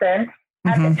Saxon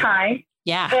at the time.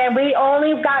 Yeah. And we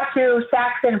only got through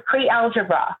Saxon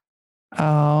pre-algebra.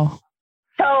 Oh.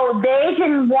 So they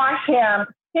didn't want him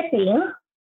skipping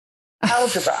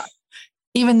algebra.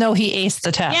 Even though he aced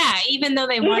the test. Yeah, even though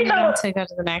they wanted him to go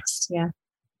to the next. Yeah.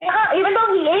 Even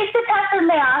though he aced the test in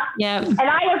math. Yeah. And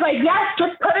I was like, yes,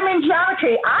 just put him in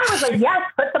geometry. I was like, yes,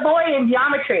 put the boy in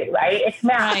geometry, right? It's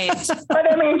math. Right. Put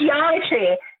him in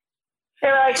geometry.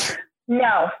 They're like,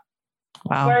 no.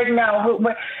 Wow.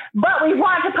 But we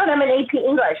want to put him in AP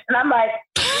English. And I'm like,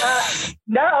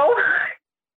 no.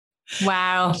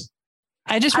 Wow.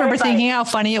 I just remember thinking how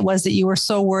funny it was that you were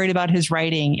so worried about his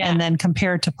writing. Yeah. And then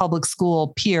compared to public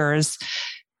school peers,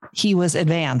 he was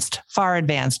far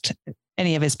advanced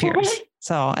any of his peers.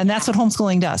 So, and that's what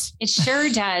homeschooling does. It sure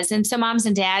does. And so moms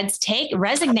and dads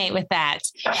resonate with that.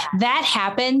 That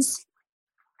happens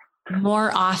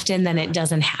more often than it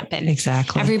doesn't happen.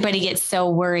 Exactly. Everybody gets so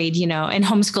worried, and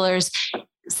homeschoolers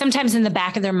sometimes in the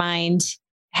back of their mind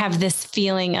have this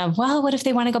feeling of, well, what if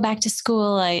they want to go back to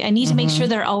school? I need to make sure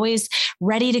they're always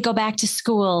ready to go back to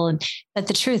school. But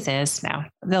the truth is, no,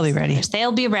 they'll be ready.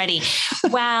 They'll be ready.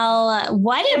 Well,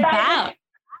 what about,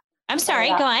 I'm sorry,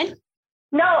 go on.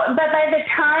 No, but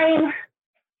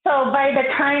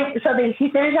he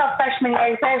finished out freshman year,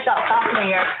 he finished out sophomore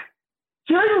year.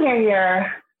 Junior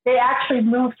year, they actually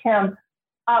moved him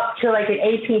up to like an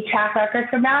AP track record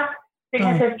for math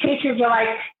because his teachers were like,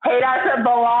 hey, doesn't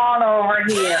belong over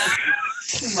here.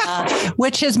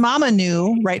 Which his mama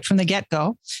knew right from the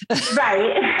get-go.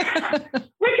 Right.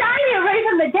 Which I knew right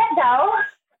from the get-go.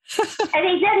 And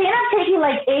he ended up taking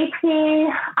like AP,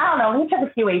 I don't know, he took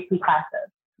a few AP classes.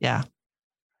 Yeah.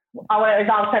 When it was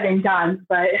all said and done,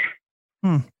 but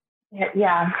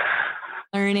yeah.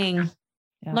 Learning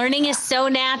is so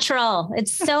natural.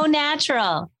 It's so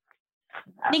natural.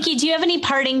 Nikki, do you have any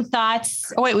parting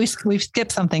thoughts? Oh, wait, we've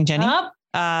skipped something, Jenny.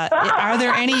 Are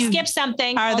there any skip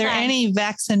something? Any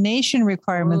vaccination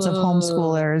requirements of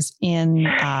homeschoolers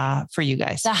for you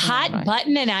guys? The hot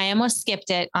button, and I almost skipped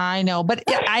it. I know, but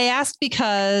I asked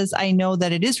because I know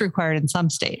that it is required in some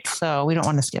states, so we don't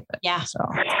want to skip it. Yeah. So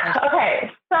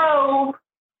okay, so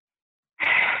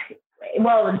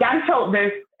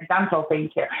there's a dental thing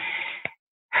here.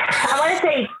 I want to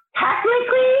say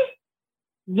technically,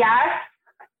 yes,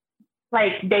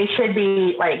 like they should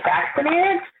be like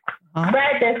vaccinated. But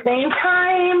at the same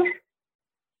time,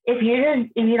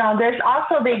 there's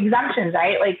also the exemptions,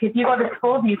 right? Like if you go to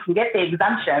schools, you can get the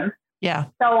exemptions. Yeah.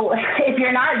 So if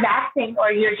you're not vaccinating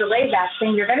or you're delayed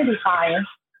vaccinating, you're going to be fine.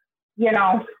 You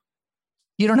know,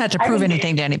 you don't have to prove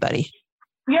anything to anybody.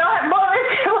 You know,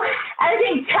 I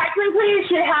think technically you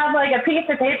should have like a piece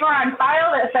of paper on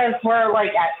file that says we're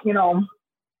like at, you know,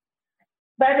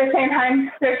 but at the same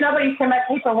time, there's nobody to submit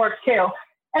paperwork to.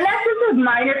 And that's just a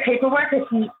minor paperwork. If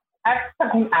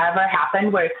something ever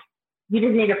happened where you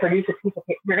just need to produce a piece of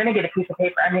paper, you're going to get a piece of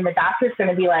paper. I mean, the doctor's going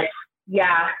to be like,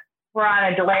 yeah, we're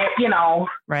on a delay, you know.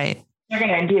 Right. You're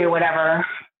going to do whatever.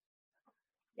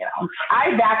 You know,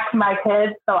 I vaxxed my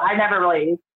kids, so I never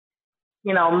really,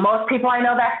 you know, most people I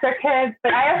know vax their kids,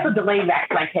 but I also delayed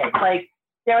vax my kids. Like,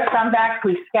 there were some vax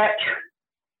we skipped,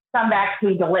 some vax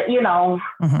we delayed, you know.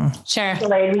 Sure.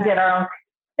 Delayed, we did our own.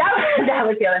 That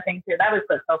was the other thing too. That was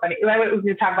so funny. We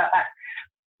were talk about that.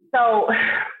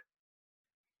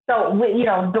 So we, you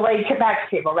know, delayed vax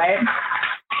people, right?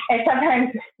 And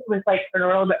sometimes it was like a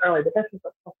little bit early, but this is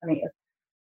what's so funny is.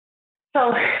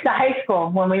 So the high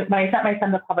school, when I sent my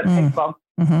son to public high school,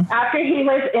 after he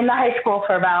was in the high school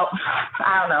for about,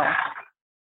 I don't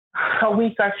know, a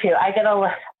week or two, I get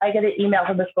an email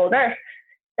from the school nurse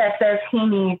that says he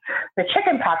needs the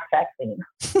chickenpox vaccine.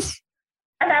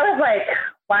 And I was like,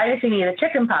 why does he need a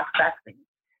chickenpox vaccine?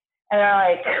 And they're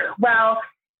like, well,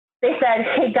 they said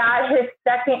he got his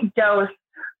second dose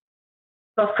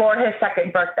before his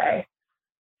second birthday.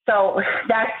 So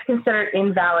that's considered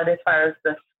invalid as far as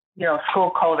the, you know,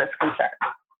 school code is concerned.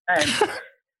 And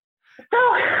so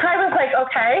I was like,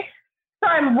 okay. So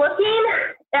I'm looking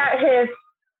at his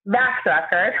vax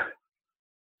record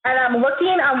and I'm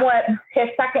looking on what his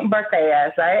second birthday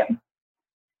is, right?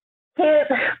 His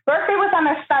birthday was on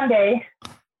a Sunday.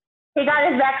 He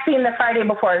got his vaccine the Friday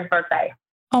before his birthday.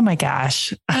 Oh my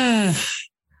gosh.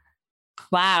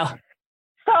 Wow.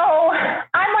 So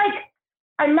I'm like,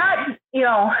 I'm not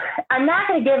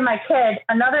going to give my kid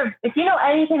another, if you know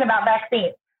anything about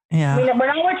vaccines. Yeah. I mean,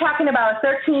 we're talking about a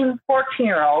 13,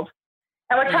 14-year-old,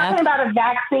 and we're talking about a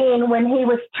vaccine when he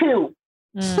was 2.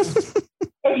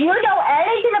 If you know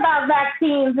anything about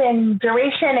vaccines and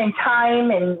duration and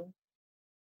time and,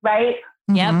 right?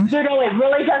 Yep. You know, it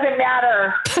really doesn't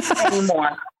matter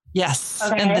anymore. Yes.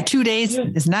 Okay? And the 2 days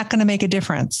is not going to make a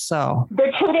difference. So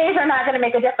the 2 days are not going to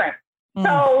make a difference.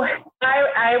 So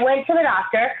I went to the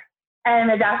doctor and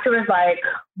the doctor was like,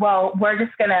 well, we're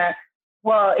just going to,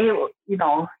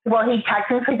 he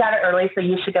technically got it early, so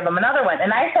you should give him another one.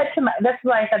 And I said this is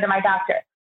what I said to my doctor.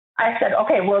 I said,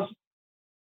 okay, well,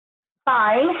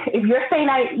 fine. If you're saying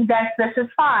this is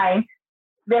fine,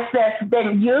 this,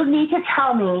 then you need to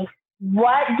tell me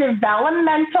what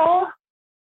developmental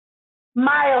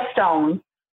milestones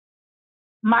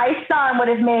my son would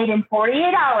have made in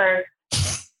 48 hours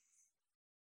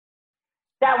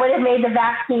that would have made the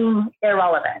vaccine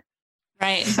irrelevant.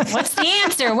 Right. What's the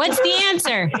answer? What's the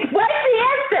answer? What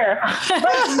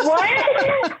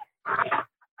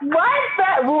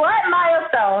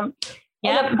milestone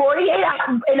in a 48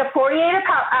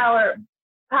 hour,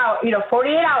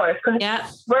 48 hours,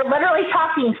 because we're literally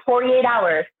talking 48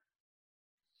 hours,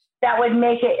 that would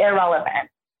make it irrelevant.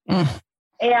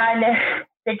 And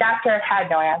the doctor had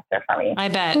no answer for me. I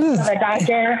bet. So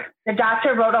the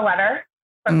doctor wrote a letter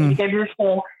for me to give to the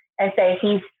school and say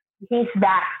he's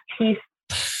vaxxed.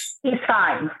 He's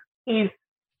fine. He's,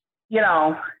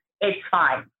 it's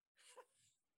fine.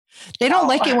 They don't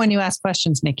like it when you ask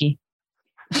questions, Nikki.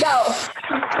 No,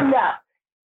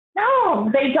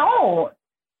 they don't.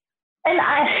 And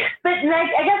I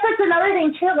guess that's another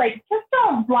thing too. Like, just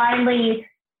don't blindly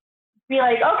be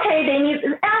like, okay, they need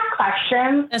to ask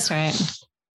questions. That's right.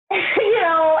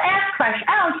 Ask questions.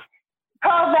 I don't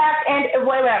call back and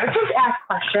whatever. Just ask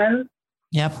questions.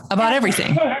 Yep. About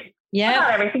everything. Yeah.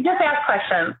 About everything. Just ask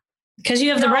questions. Because you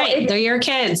have the right. They're your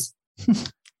kids.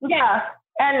 Yeah.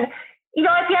 And,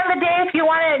 at the end of the day, if you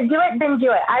want to do it, then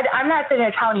do it. I'm not sitting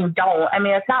there telling you don't. I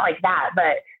mean, it's not like that.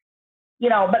 But,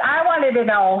 but I wanted to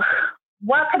know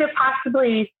what could have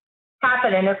possibly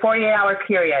happened in a 48-hour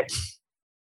period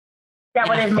that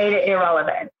would have made it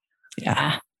irrelevant.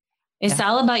 Yeah. It's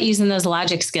all about using those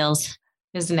logic skills,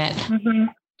 isn't it? Mm-hmm.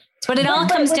 It's what it all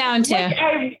comes down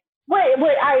to.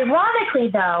 What ironically,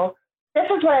 though, this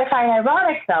is what I find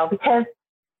ironic, though, because,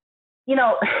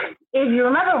 if you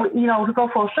remember, to go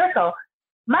full circle,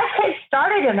 my kids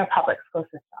started in a public school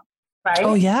system, right?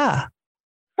 Oh, yeah.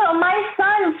 So my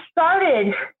son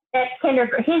started at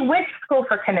kindergarten. He went to school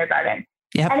for kindergarten.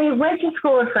 Yep. And he went to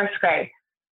school in first grade.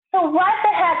 So what the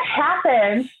heck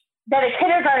happened that at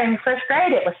kindergarten and first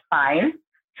grade, it was fine?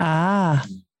 Ah.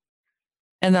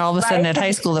 And then all of a sudden at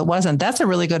high school, it wasn't. That's a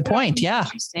really good point. Yeah.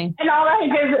 Interesting. And all that in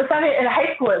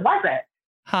high school, it wasn't.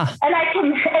 Huh. And I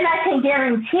can can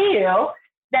guarantee you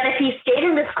that if he stayed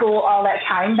in the school all that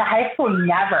time, the high school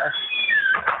never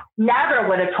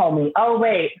would have told me, oh,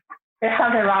 wait, there's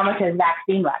something wrong with his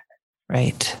vaccine record.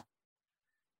 Right.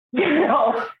 You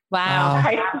know? Wow.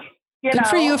 Good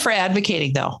for you for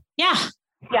advocating, though. Yeah.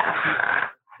 Yeah.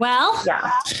 Well,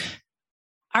 yeah.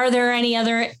 Are there any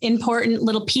other important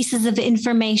little pieces of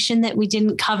information that we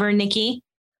didn't cover, Nikki?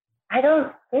 I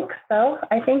don't think so.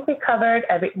 I think we covered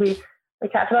we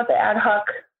talked about the ad hoc.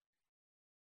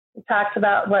 We talked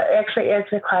about what actually is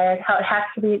required, how it has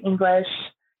to be in English.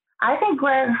 I think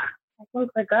we're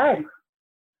good.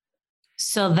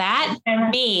 So that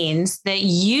means that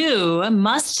you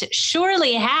must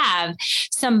surely have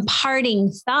some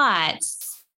parting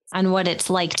thoughts on what it's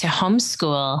like to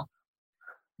homeschool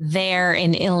there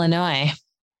in Illinois.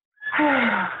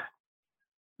 I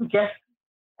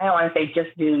don't want to say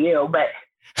just do you, but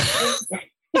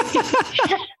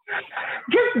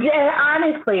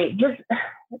honestly, just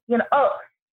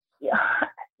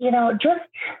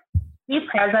be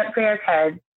present for your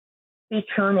kids, be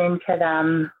tuned into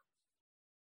them,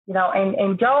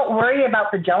 and don't worry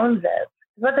about the Joneses.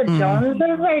 What the Joneses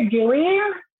are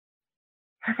doing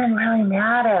doesn't really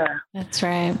matter. That's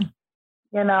right.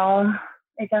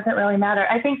 It doesn't really matter.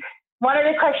 I think one of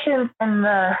the questions in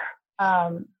the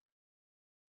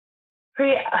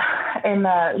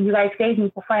you guys gave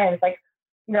me for friends, like,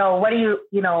 what is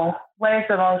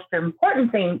the most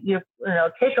important thing you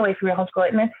take away from your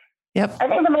homeschooling? And yep. I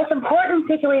think the most important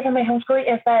takeaway from my homeschooling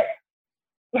is that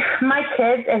my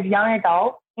kids as young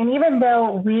adults, and even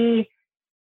though we,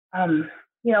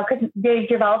 because they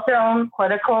develop their own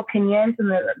political opinions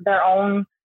and their own,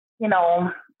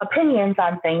 opinions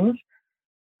on things,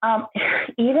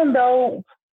 even though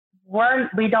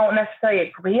we don't necessarily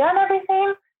agree on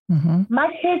everything, my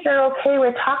kids are okay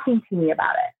with talking to me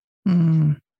about it.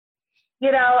 And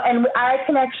I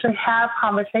can actually have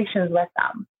conversations with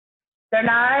them. They're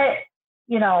not,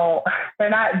 they're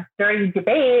not dirty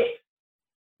debates,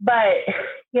 but,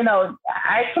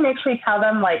 I can actually tell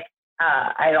them, like,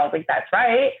 I don't think that's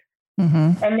right.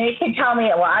 And they can tell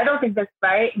me, well, I don't think that's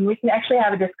right. And we can actually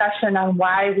have a discussion on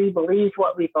why we believe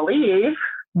what we believe.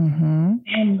 And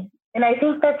I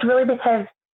think that's really because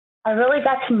I really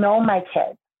got to know my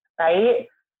kids, right?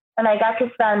 And I got to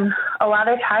spend a lot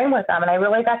of time with them, and I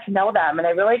really got to know them, and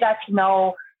I really got to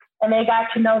know, and they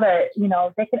got to know that,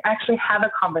 they could actually have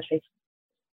a conversation.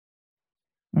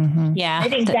 Yeah. I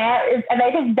think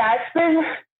that's been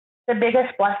the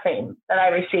biggest blessing that I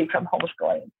received from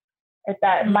homeschooling, is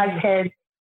that my kids,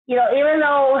 even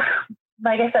though,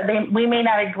 like I said, we may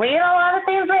not agree on a lot of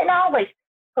things right now, like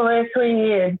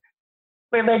politically and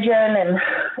religion and,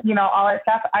 all that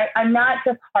stuff. I'm not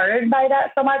disheartened by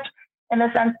that so much, in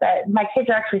the sense that my kids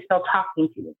are actually still talking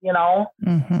to me,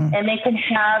 and they can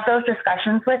have those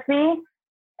discussions with me.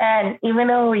 And even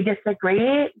though we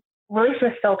disagree, at least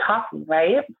we're still talking,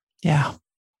 right? Yeah.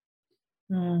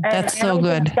 That's so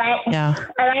good. Yeah.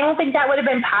 And I don't think that would have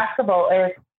been possible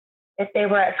if they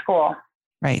were at school.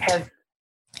 Right.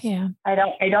 Yeah. I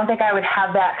don't think I would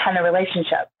have that kind of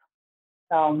relationship.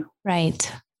 So. Right.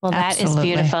 Well, Absolutely. That is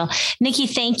beautiful. Nikki,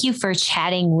 thank you for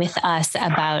chatting with us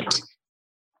about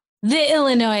the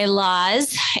Illinois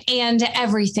laws and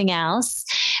everything else.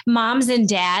 Moms and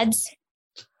dads,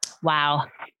 wow.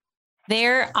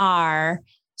 There are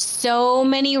so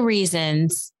many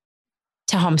reasons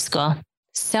to homeschool,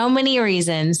 so many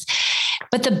reasons.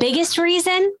 But the biggest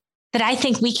reason that I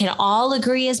think we can all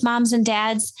agree as moms and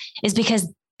dads is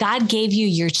because God gave you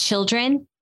your children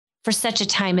for such a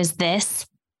time as this.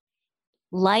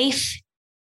 Life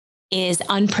is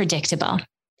unpredictable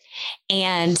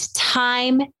and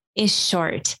time is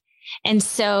short. And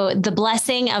so the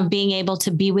blessing of being able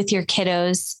to be with your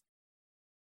kiddos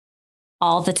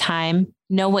all the time,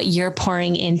 know what you're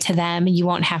pouring into them, you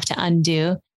won't have to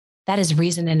undo. That is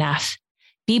reason enough.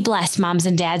 Be blessed, moms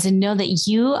and dads, and know that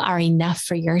you are enough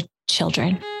for your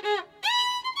children.